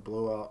definitely a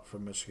blowout for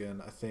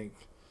Michigan. I think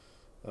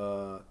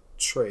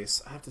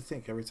Trace. I have to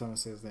think every time I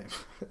say his name.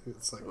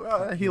 It's like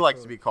Well, he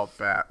likes to be called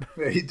Bat.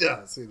 Yeah, he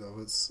does.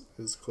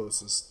 His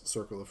closest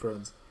circle of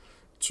friends.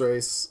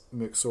 Trace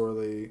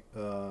McSorley.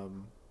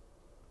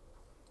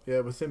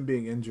 Yeah, with him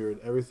being injured,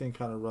 everything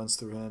kind of runs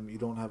through him. You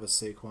don't have a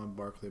Saquon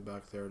Barkley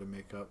back there to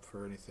make up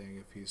for anything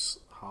if he's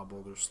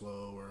hobbled or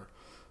slow or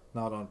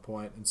not on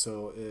point. And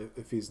so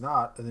if he's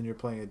not, and then you're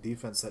playing a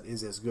defense that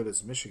is as good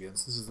as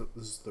Michigan's, this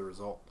is the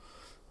result.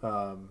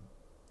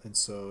 And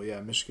so,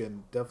 yeah,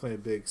 Michigan, definitely a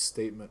big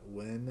statement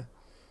win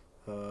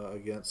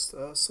against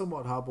a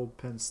somewhat hobbled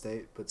Penn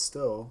State, but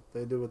still,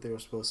 they did what they were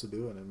supposed to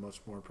do and in much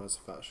more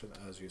impressive fashion,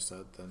 as you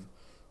said, than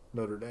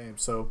Notre Dame.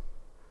 So,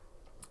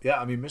 yeah,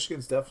 I mean,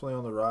 Michigan's definitely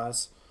on the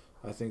rise.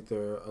 I think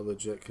they're a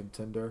legit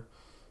contender.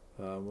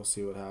 We'll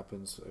see what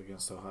happens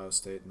against Ohio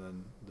State and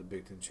then the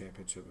Big Ten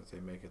Championship if they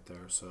make it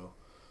there. So,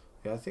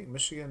 yeah, I think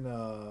Michigan,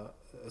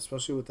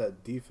 especially with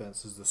that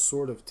defense, is the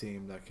sort of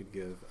team that could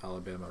give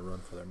Alabama a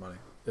run for their money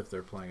if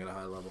they're playing at a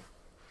high level.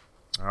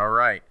 All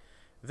right.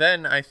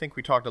 Then I think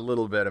we talked a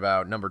little bit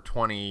about number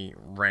 20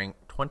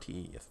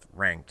 20th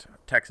ranked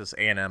Texas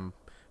A&M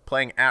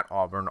playing at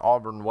Auburn.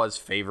 Auburn was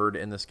favored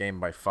in this game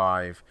by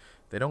 5.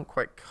 They don't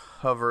quite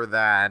cover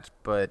that,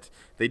 but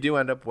they do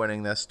end up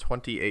winning this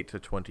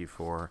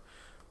 28-24.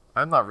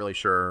 I'm not really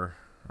sure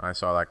I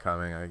saw that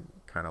coming. I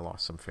kind of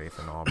lost some faith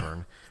in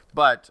Auburn.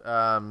 But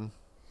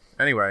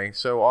anyway,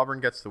 so Auburn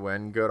gets the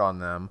win. Good on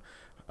them.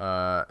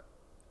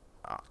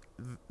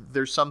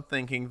 There's some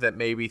thinking that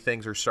maybe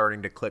things are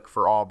starting to click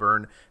for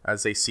Auburn,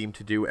 as they seem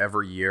to do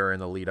every year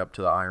in the lead up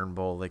to the Iron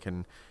Bowl. They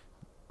can,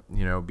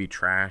 be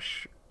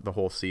trash the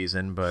whole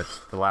season, but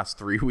the last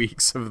 3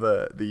 weeks of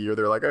the year,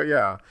 they're like, oh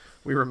yeah,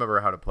 we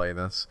remember how to play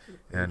this.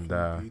 And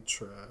be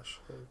trash.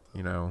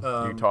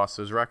 you toss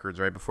those records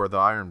right before the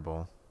Iron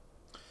Bowl.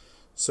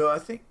 So I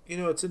think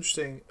it's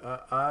interesting.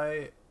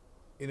 I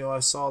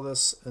saw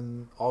this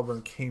and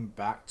Auburn came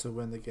back to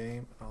win the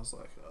game, and I was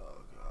like,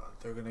 oh god,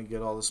 they're gonna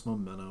get all this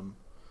momentum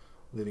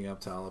leading up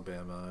to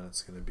Alabama, and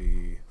it's gonna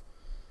be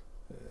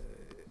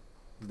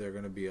they're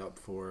gonna be up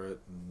for it,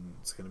 and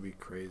it's gonna be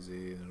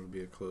crazy, and it'll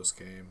be a close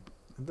game.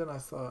 And then I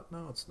thought,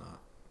 no, it's not.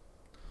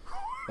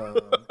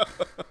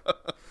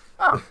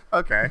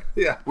 Okay.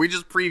 Yeah. We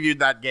just previewed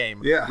that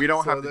game. Yeah. We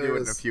don't So have to do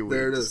it in a few weeks.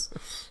 There it is.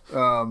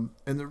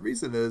 And the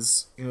reason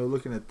is,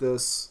 looking at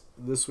this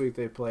week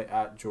they play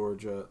at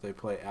Georgia, they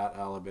play at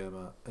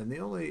Alabama, and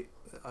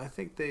I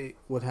think they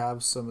would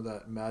have some of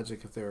that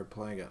magic if they were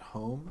playing at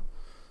home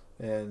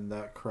and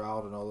that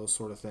crowd and all those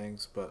sort of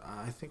things. But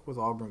I think with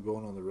Auburn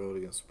going on the road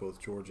against both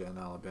Georgia and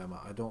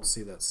Alabama, I don't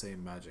see that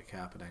same magic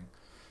happening.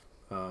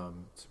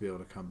 To be able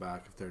to come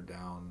back if they're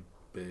down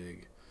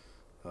big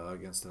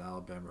against an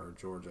Alabama or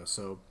Georgia.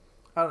 So,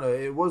 I don't know.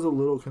 It was a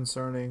little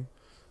concerning.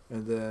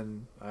 And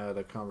then I had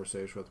a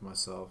conversation with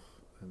myself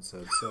and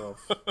said,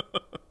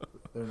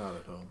 they're not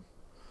at home.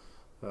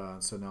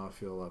 And so now I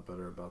feel a lot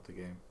better about the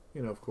game.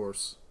 Of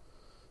course,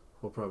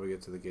 we'll probably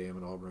get to the game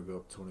and Auburn will go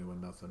up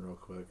 21-0 real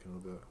quick. And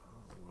it'll be like,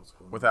 oh, what's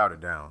going on? Without a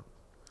doubt.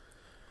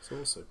 So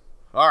we'll see.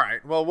 All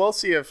right. Well, we'll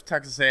see if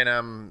Texas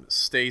A&M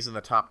stays in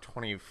the top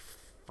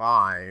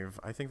 25.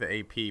 I think the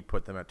AP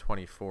put them at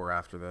 24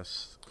 after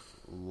this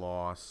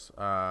loss.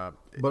 But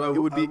it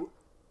would be.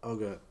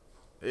 Okay.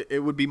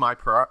 It would be my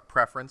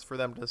preference for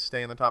them to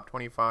stay in the top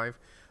 25.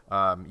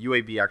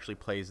 UAB actually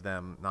plays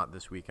them not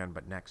this weekend,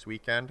 but next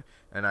weekend,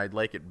 and I'd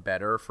like it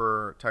better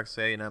for Texas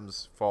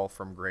A&M's fall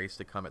from grace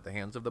to come at the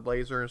hands of the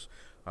Blazers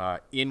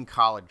in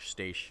College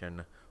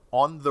Station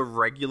on the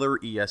regular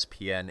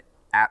ESPN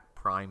at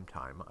prime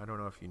time. I don't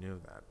know if you knew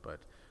that, but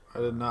I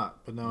did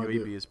not. But now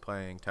UAB is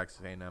playing Texas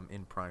A&M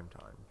in prime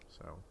time,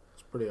 so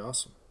it's pretty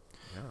awesome.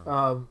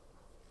 Yeah.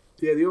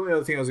 Yeah, the only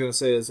other thing I was going to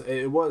say is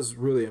it was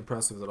really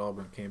impressive that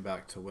Auburn came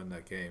back to win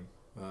that game.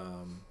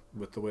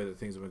 With the way that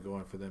things have been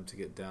going for them to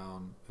get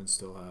down and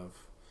still have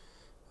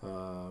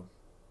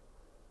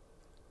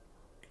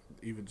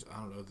even, I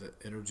don't know, the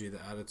energy,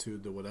 the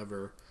attitude, the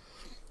whatever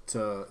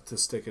to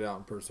stick it out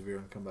and persevere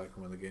and come back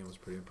and win the game was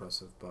pretty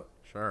impressive. But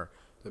sure,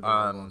 they've been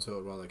holding on to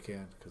it while they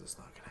can because it's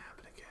not going to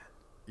happen again.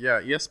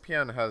 Yeah,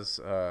 ESPN has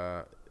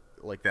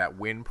like that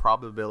win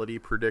probability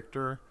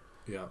predictor.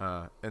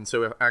 Yeah. And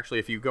so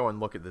if you go and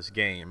look at this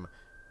game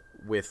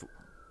with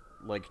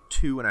like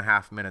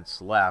 2.5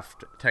 minutes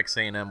left, Texas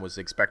A&M was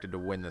expected to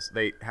win this.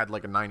 They had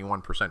like a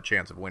 91%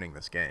 chance of winning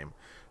this game.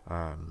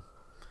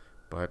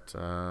 But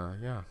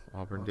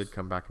Auburn did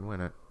come back and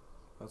win it.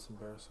 That's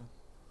embarrassing.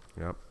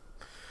 Yep.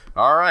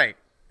 All right.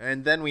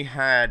 And then we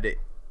had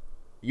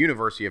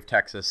University of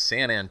Texas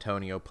San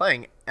Antonio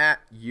playing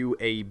at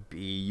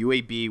UAB.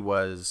 UAB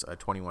was a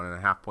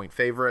 21.5-point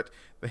favorite.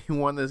 They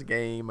won this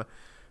game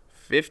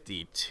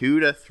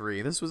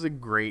 52-3. This was a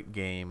great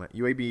game.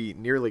 UAB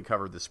nearly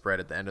covered the spread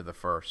at the end of the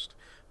first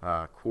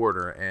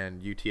quarter,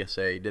 and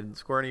UTSA didn't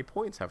score any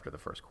points after the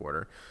first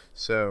quarter.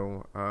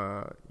 So,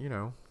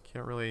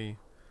 can't really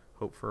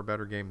hope for a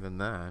better game than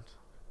that.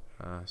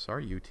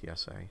 Sorry,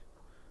 UTSA.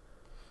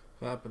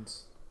 It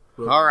happens.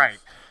 All right.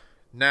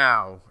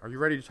 Now, are you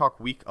ready to talk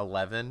Week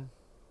 11?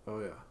 Oh,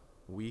 yeah.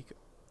 Week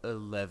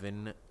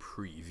 11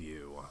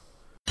 preview.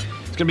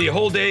 going to be a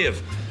whole day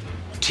of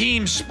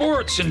team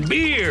sports and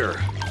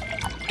beer.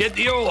 Get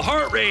the old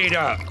heart rate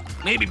up.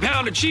 Maybe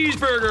pound a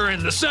cheeseburger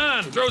in the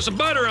sun. Throw some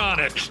butter on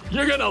it.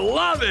 You're going to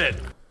love it.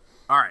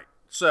 All right.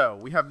 So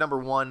we have number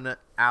 1,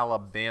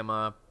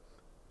 Alabama,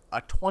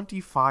 a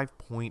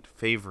 25-point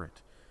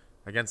favorite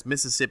against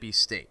Mississippi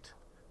State.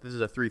 This is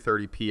a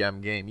 3:30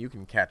 p.m. game. You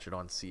can catch it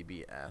on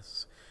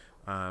CBS.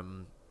 I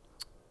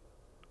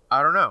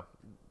don't know.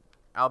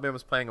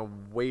 Alabama's playing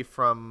away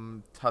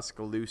from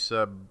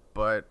Tuscaloosa,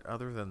 but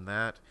other than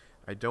that,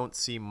 I don't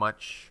see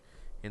much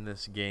in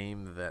this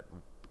game that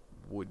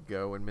would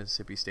go in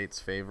Mississippi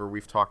State's favor.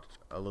 We've talked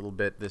a little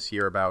bit this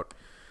year about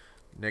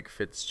Nick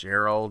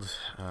Fitzgerald.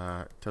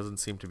 Doesn't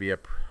seem to be a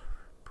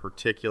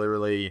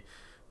particularly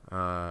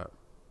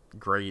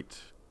great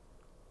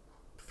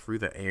through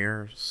the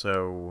air,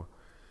 so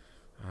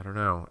I don't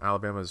know.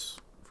 Alabama's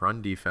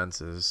run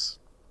defense is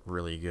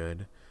really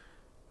good.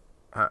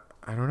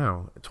 I don't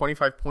know.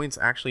 25 points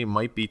actually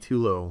might be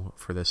too low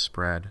for this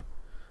spread.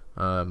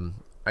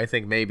 I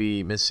think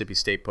maybe Mississippi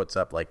State puts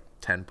up like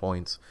 10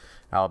 points.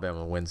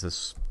 Alabama wins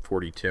this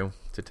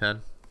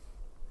 42-10.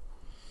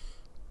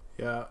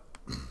 Yeah,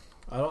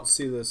 I don't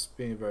see this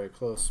being very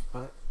close,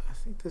 but I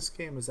think this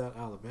game is at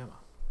Alabama.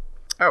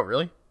 Oh,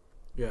 really?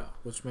 Yeah,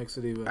 which makes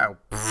it even All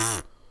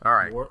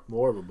right.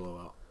 more of a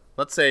blowout.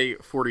 Let's say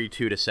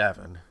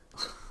 42-7.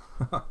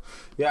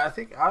 Yeah, I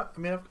mean,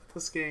 I've got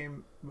this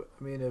game.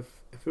 I mean, if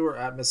it were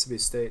at Mississippi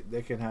State,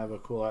 they can have a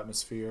cool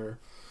atmosphere,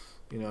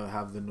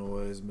 have the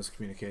noise,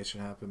 miscommunication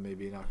happen,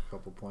 maybe knock a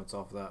couple points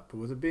off of that. But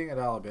with it being at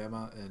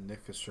Alabama and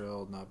Nick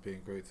Fitzgerald not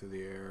being great through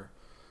the air,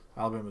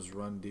 Alabama's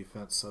run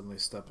defense suddenly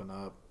stepping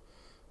up,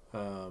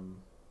 and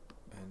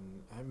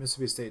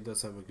Mississippi State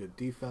does have a good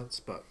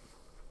defense, but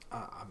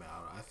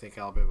I think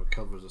Alabama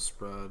covers the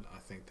spread. I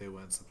think they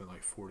win something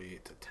like 48-10.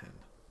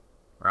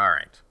 All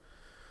right.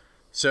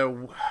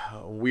 So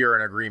we are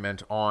in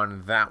agreement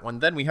on that one.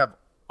 Then we have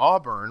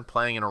Auburn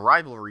playing in a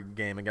rivalry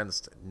game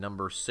against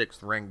number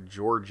 6th ranked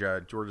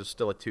Georgia. Georgia's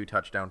still a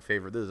 2-touchdown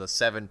favorite. This is a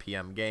 7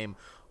 p.m. game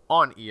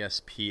on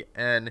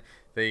ESPN.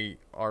 They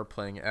are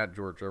playing at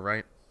Georgia,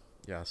 right?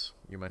 Yes,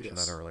 you mentioned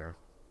that earlier.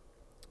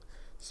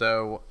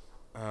 So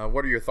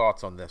what are your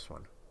thoughts on this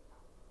one?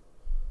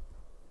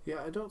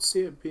 Yeah, I don't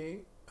see it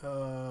being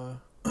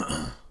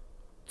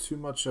too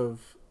much of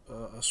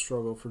a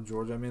struggle for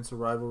Georgia. I mean, it's a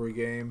rivalry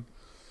game.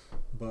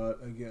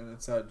 But again,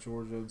 it's at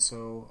Georgia, and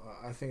so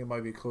I think it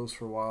might be close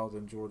for a while.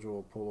 Then Georgia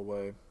will pull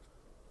away,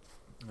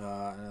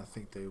 and I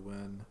think they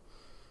win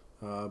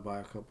by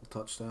a couple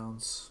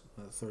touchdowns,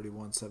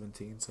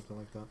 31-17, something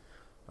like that.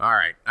 All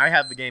right, I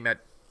have the game at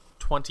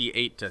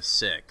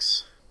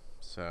 28-6.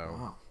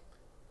 So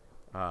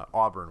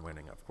Auburn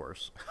winning, of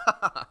course.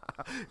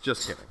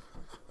 Just kidding.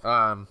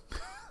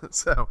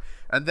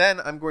 And then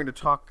I'm going to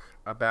talk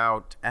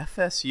about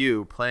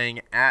FSU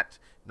playing at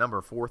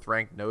number 4th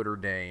ranked Notre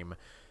Dame.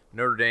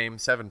 Notre Dame,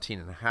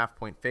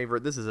 17.5-point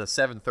favorite. This is a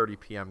 7:30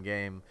 p.m.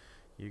 game.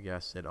 You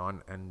guessed it,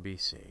 on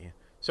NBC.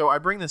 So I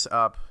bring this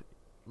up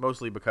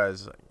mostly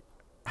because,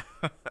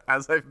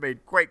 as I've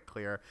made quite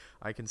clear,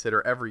 I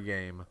consider every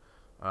game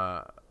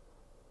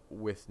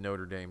with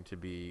Notre Dame to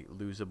be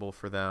losable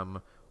for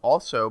them.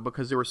 Also,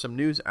 because there was some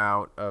news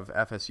out of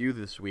FSU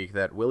this week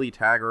that Willie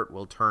Taggart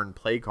will turn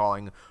play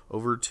calling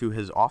over to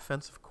his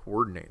offensive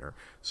coordinator.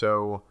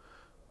 So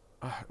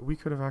we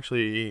could have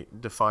actually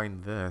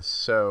defined this.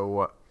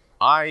 So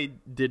I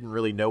didn't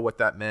really know what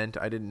that meant.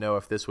 I didn't know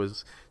if this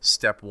was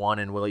step 1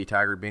 in Willie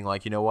Taggart being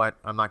like, you know what,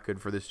 I'm not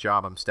good for this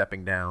job, I'm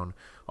stepping down.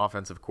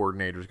 Offensive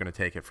coordinator is going to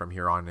take it from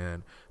here on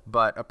in.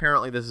 But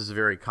apparently this is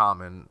very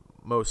common.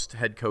 Most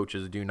head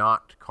coaches do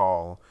not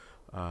call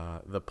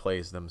the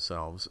plays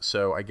themselves.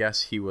 So I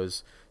guess he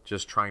was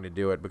just trying to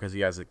do it because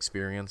he has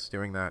experience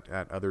doing that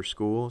at other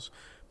schools.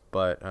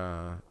 But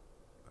I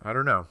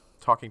don't know.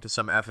 Talking to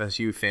some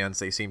FSU fans,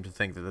 they seem to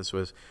think that this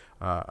was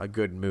a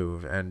good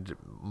move and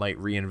might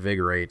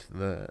reinvigorate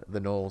the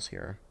Noles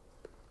here.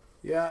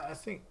 Yeah, I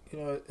think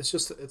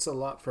it's a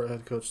lot for a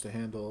head coach to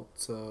handle,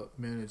 to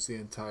manage the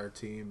entire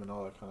team and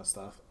all that kind of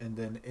stuff, and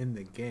then in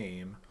the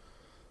game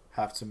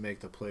have to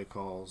make the play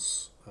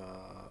calls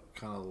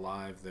kind of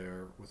live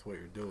there with what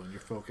you're doing. Your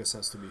focus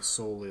has to be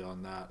solely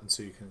on that, and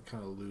so you can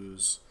kind of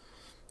lose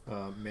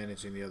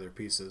managing the other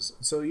pieces.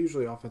 So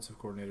usually offensive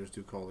coordinators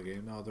do call the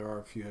game. Now there are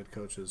a few head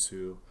coaches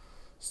who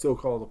still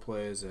call the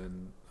plays,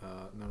 and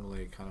not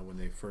only kind of when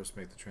they first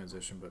make the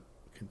transition, but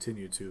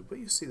continue to. But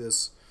you see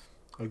this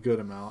a good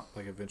amount.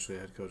 Like eventually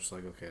a head coach is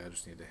like, okay, I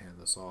just need to hand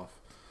this off.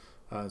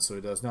 And so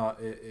he does. Now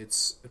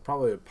it's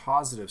probably a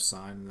positive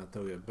sign in that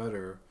they'll get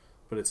better,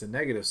 but it's a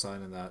negative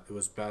sign in that it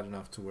was bad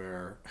enough to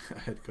where a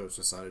head coach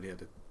decided he had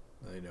to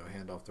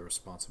hand off the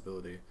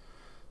responsibility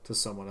to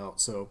someone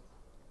else. So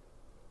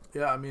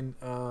yeah, I mean,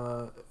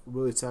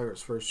 Willie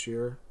Taggart's first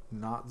year,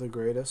 not the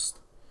greatest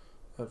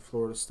at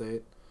Florida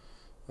State.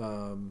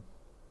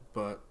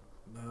 But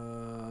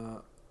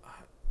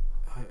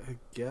I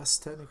guess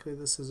technically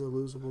this is a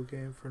losable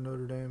game for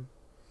Notre Dame.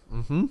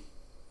 Mm-hmm.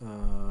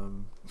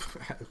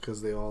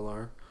 Because they all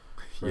are.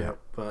 Right? Yeah.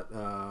 But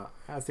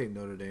I think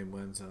Notre Dame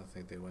wins, and I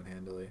think they win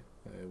handily.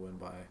 They win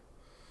by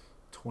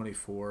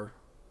 24.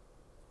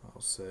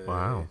 I'll say.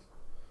 Wow.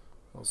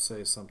 I'll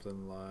say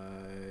something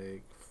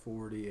like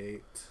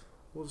 48.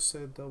 We'll just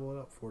say double it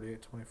up,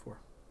 48-24.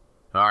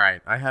 All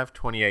right. I have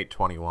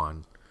 28-21.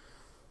 Wow.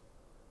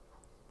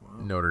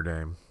 Notre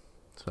Dame.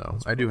 So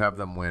I do have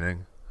them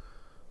winning.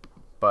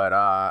 But,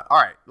 all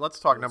right. Let's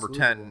talk number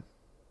 10.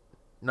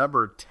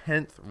 Number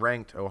 10th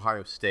ranked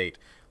Ohio State.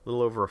 A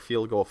little over a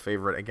field goal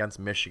favorite against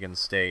Michigan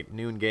State.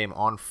 Noon game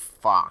on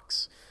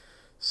Fox.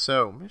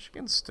 So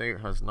Michigan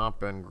State has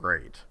not been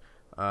great.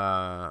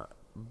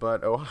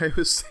 But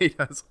Ohio State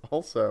has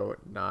also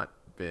not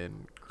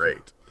been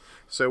great.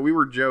 So we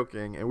were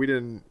joking, and we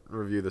didn't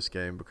review this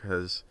game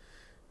because,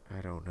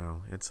 I don't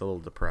know, it's a little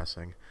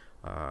depressing.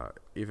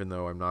 Even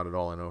though I'm not at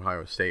all an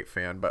Ohio State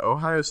fan. But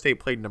Ohio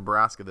State played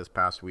Nebraska this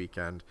past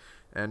weekend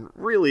and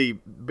really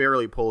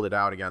barely pulled it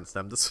out against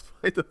them,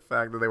 despite the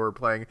fact that they were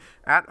playing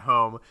at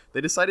home.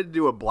 They decided to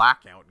do a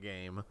blackout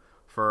game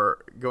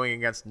for going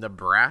against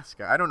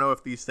Nebraska. I don't know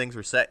if these things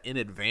are set in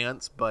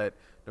advance, but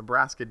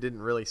Nebraska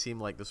didn't really seem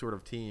like the sort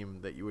of team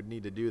that you would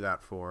need to do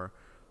that for.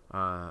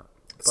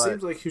 It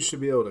seems like you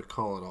should be able to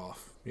call it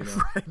off, you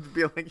know? Right,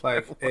 be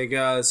like, Hey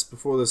guys,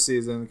 before the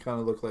season, it kind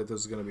of looked like this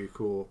is going to be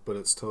cool, but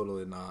it's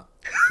totally not.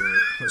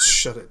 Let's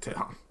shut it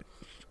down.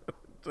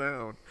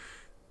 down.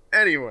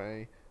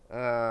 Anyway,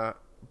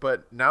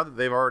 but now that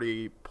they've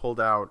already pulled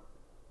out,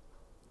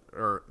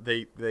 or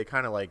they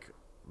kind of like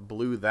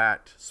blew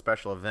that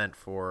special event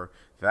for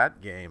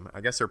that game. I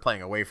guess they're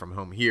playing away from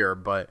home here,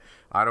 but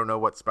I don't know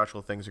what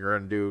special things are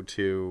going to do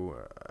to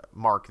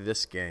mark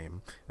this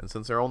game. And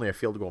since they're only a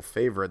field goal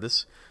favorite,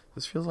 this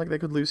feels like they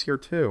could lose here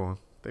too.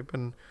 They've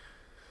been,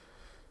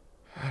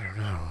 I don't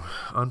know,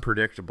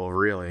 unpredictable,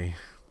 really.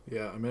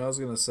 Yeah, I mean, I was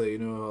going to say, you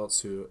know who else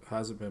who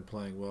hasn't been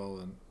playing well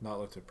and not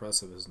looked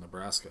impressive is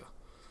Nebraska.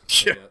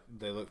 Yeah.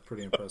 They looked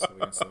pretty impressive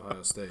against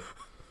Ohio State.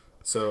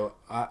 So,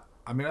 I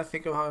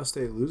think Ohio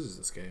State loses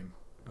this game.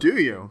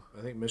 Do you?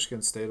 I think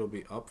Michigan State will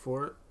be up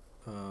for it.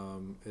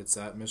 It's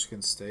at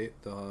Michigan State.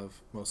 They'll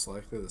have most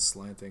likely the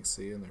slanting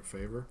C in their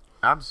favor.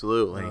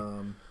 Absolutely.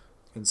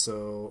 And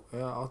so,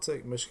 yeah, I'll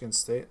take Michigan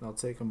State, and I'll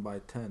take them by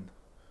 10.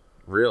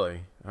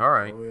 Really? All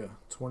right. Oh, yeah.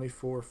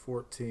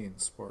 24-14.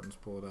 Spartans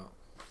pull it out.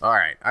 All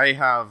right. I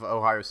have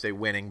Ohio State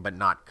winning, but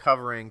not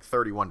covering,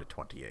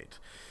 31-28.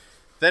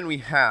 Then we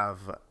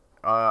have,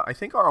 I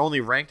think, our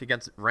only ranked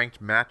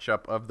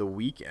matchup of the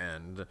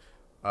weekend.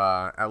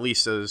 At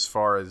least as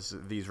far as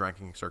these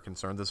rankings are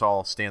concerned. This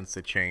all stands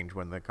to change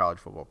when the College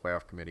Football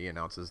Playoff Committee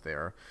announces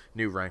their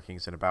new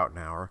rankings in about an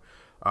hour.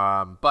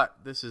 But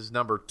this is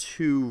number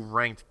 2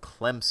 ranked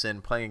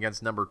Clemson playing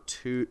against number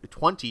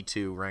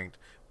 22 ranked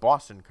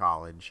Boston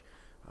College.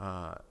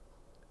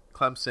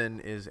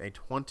 Clemson is a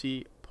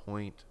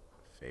 20-point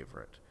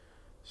favorite.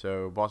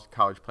 So Boston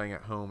College playing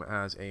at home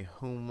as a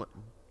home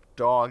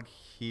dog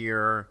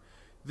here.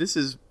 This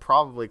is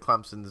probably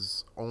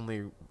Clemson's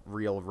only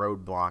real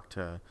roadblock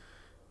to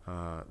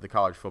the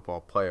college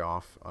football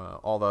playoff.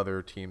 All the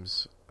other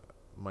teams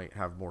might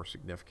have more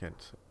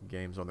significant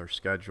games on their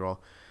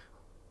schedule.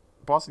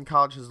 Boston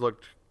College has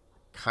looked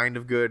kind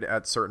of good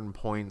at certain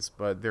points,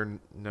 but they're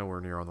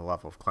nowhere near on the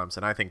level of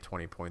Clemson. I think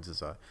 20 points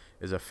is a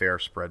fair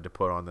spread to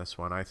put on this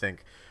one. I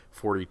think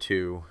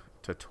 42-20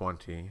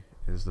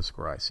 is the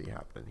score I see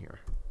happening here.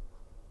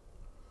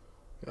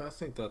 Yeah, I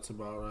think that's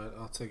about right.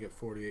 I'll take it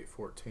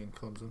 48-14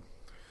 Clemson.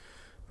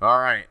 All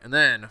right, and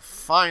then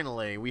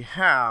finally we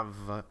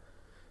have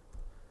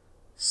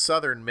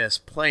Southern Miss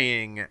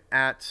playing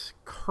at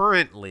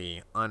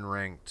currently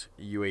unranked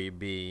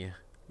UAB.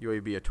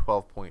 UAB a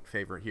 12-point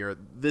favorite here.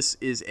 This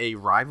is a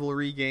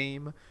rivalry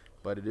game,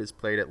 but it is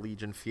played at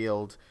Legion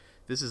Field.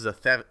 This is a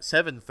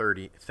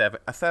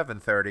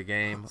 7:30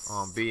 game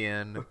on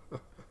BN.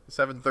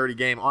 7:30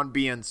 game on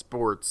BN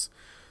Sports.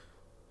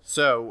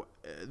 So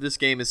this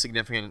game is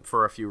significant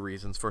for a few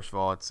reasons. First of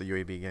all, it's a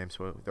UAB game,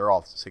 so they're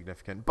all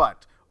significant.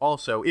 But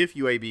also, if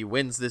UAB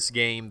wins this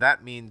game,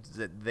 that means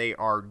that they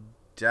are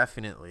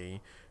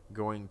definitely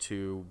going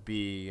to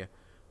be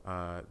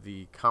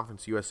the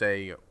Conference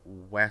USA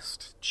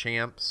West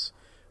champs.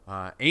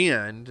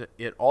 And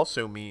it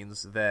also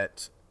means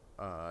that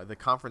the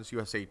Conference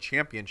USA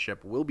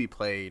Championship will be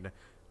played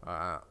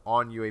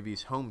on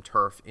UAB's home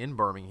turf in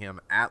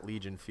Birmingham at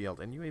Legion Field.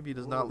 And UAB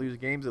does not lose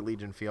games at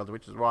Legion Field,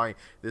 which is why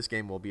this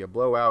game will be a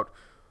blowout.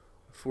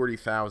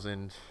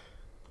 40,000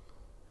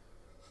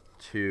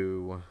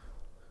 to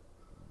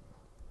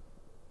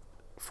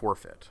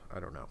forfeit. I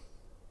don't know.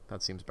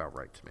 That seems about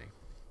right to me.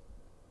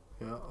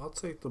 Yeah, I'll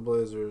take the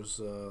Blazers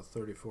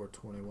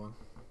 34-21.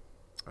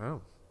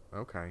 Oh,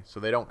 okay. So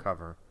they don't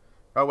cover.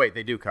 Oh, wait,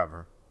 they do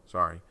cover.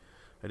 Sorry.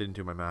 I didn't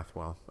do my math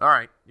well. All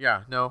right.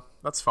 Yeah, no,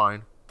 that's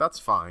fine. That's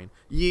fine.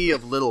 Ye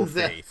of little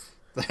faith.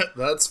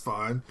 That's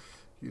fine.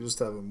 You just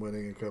have them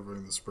winning and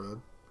covering the spread.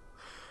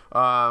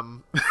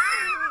 All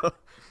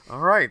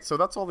right. So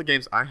that's all the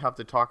games I have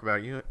to talk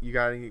about. You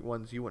got any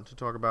ones you want to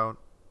talk about?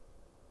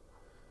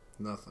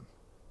 Nothing.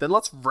 Then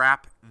let's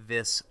wrap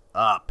this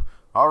up.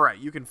 All right,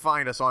 you can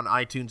find us on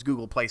iTunes,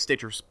 Google Play,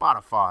 Stitcher,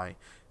 Spotify,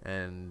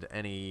 and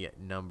any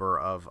number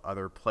of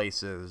other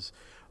places.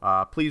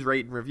 Please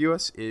rate and review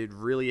us. It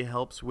really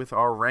helps with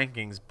our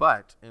rankings.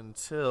 But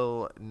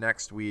until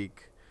next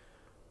week,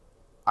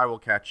 I will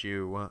catch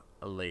you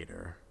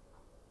later.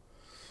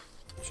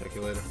 Check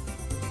you later.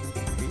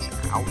 Peace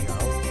out,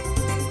 y'all.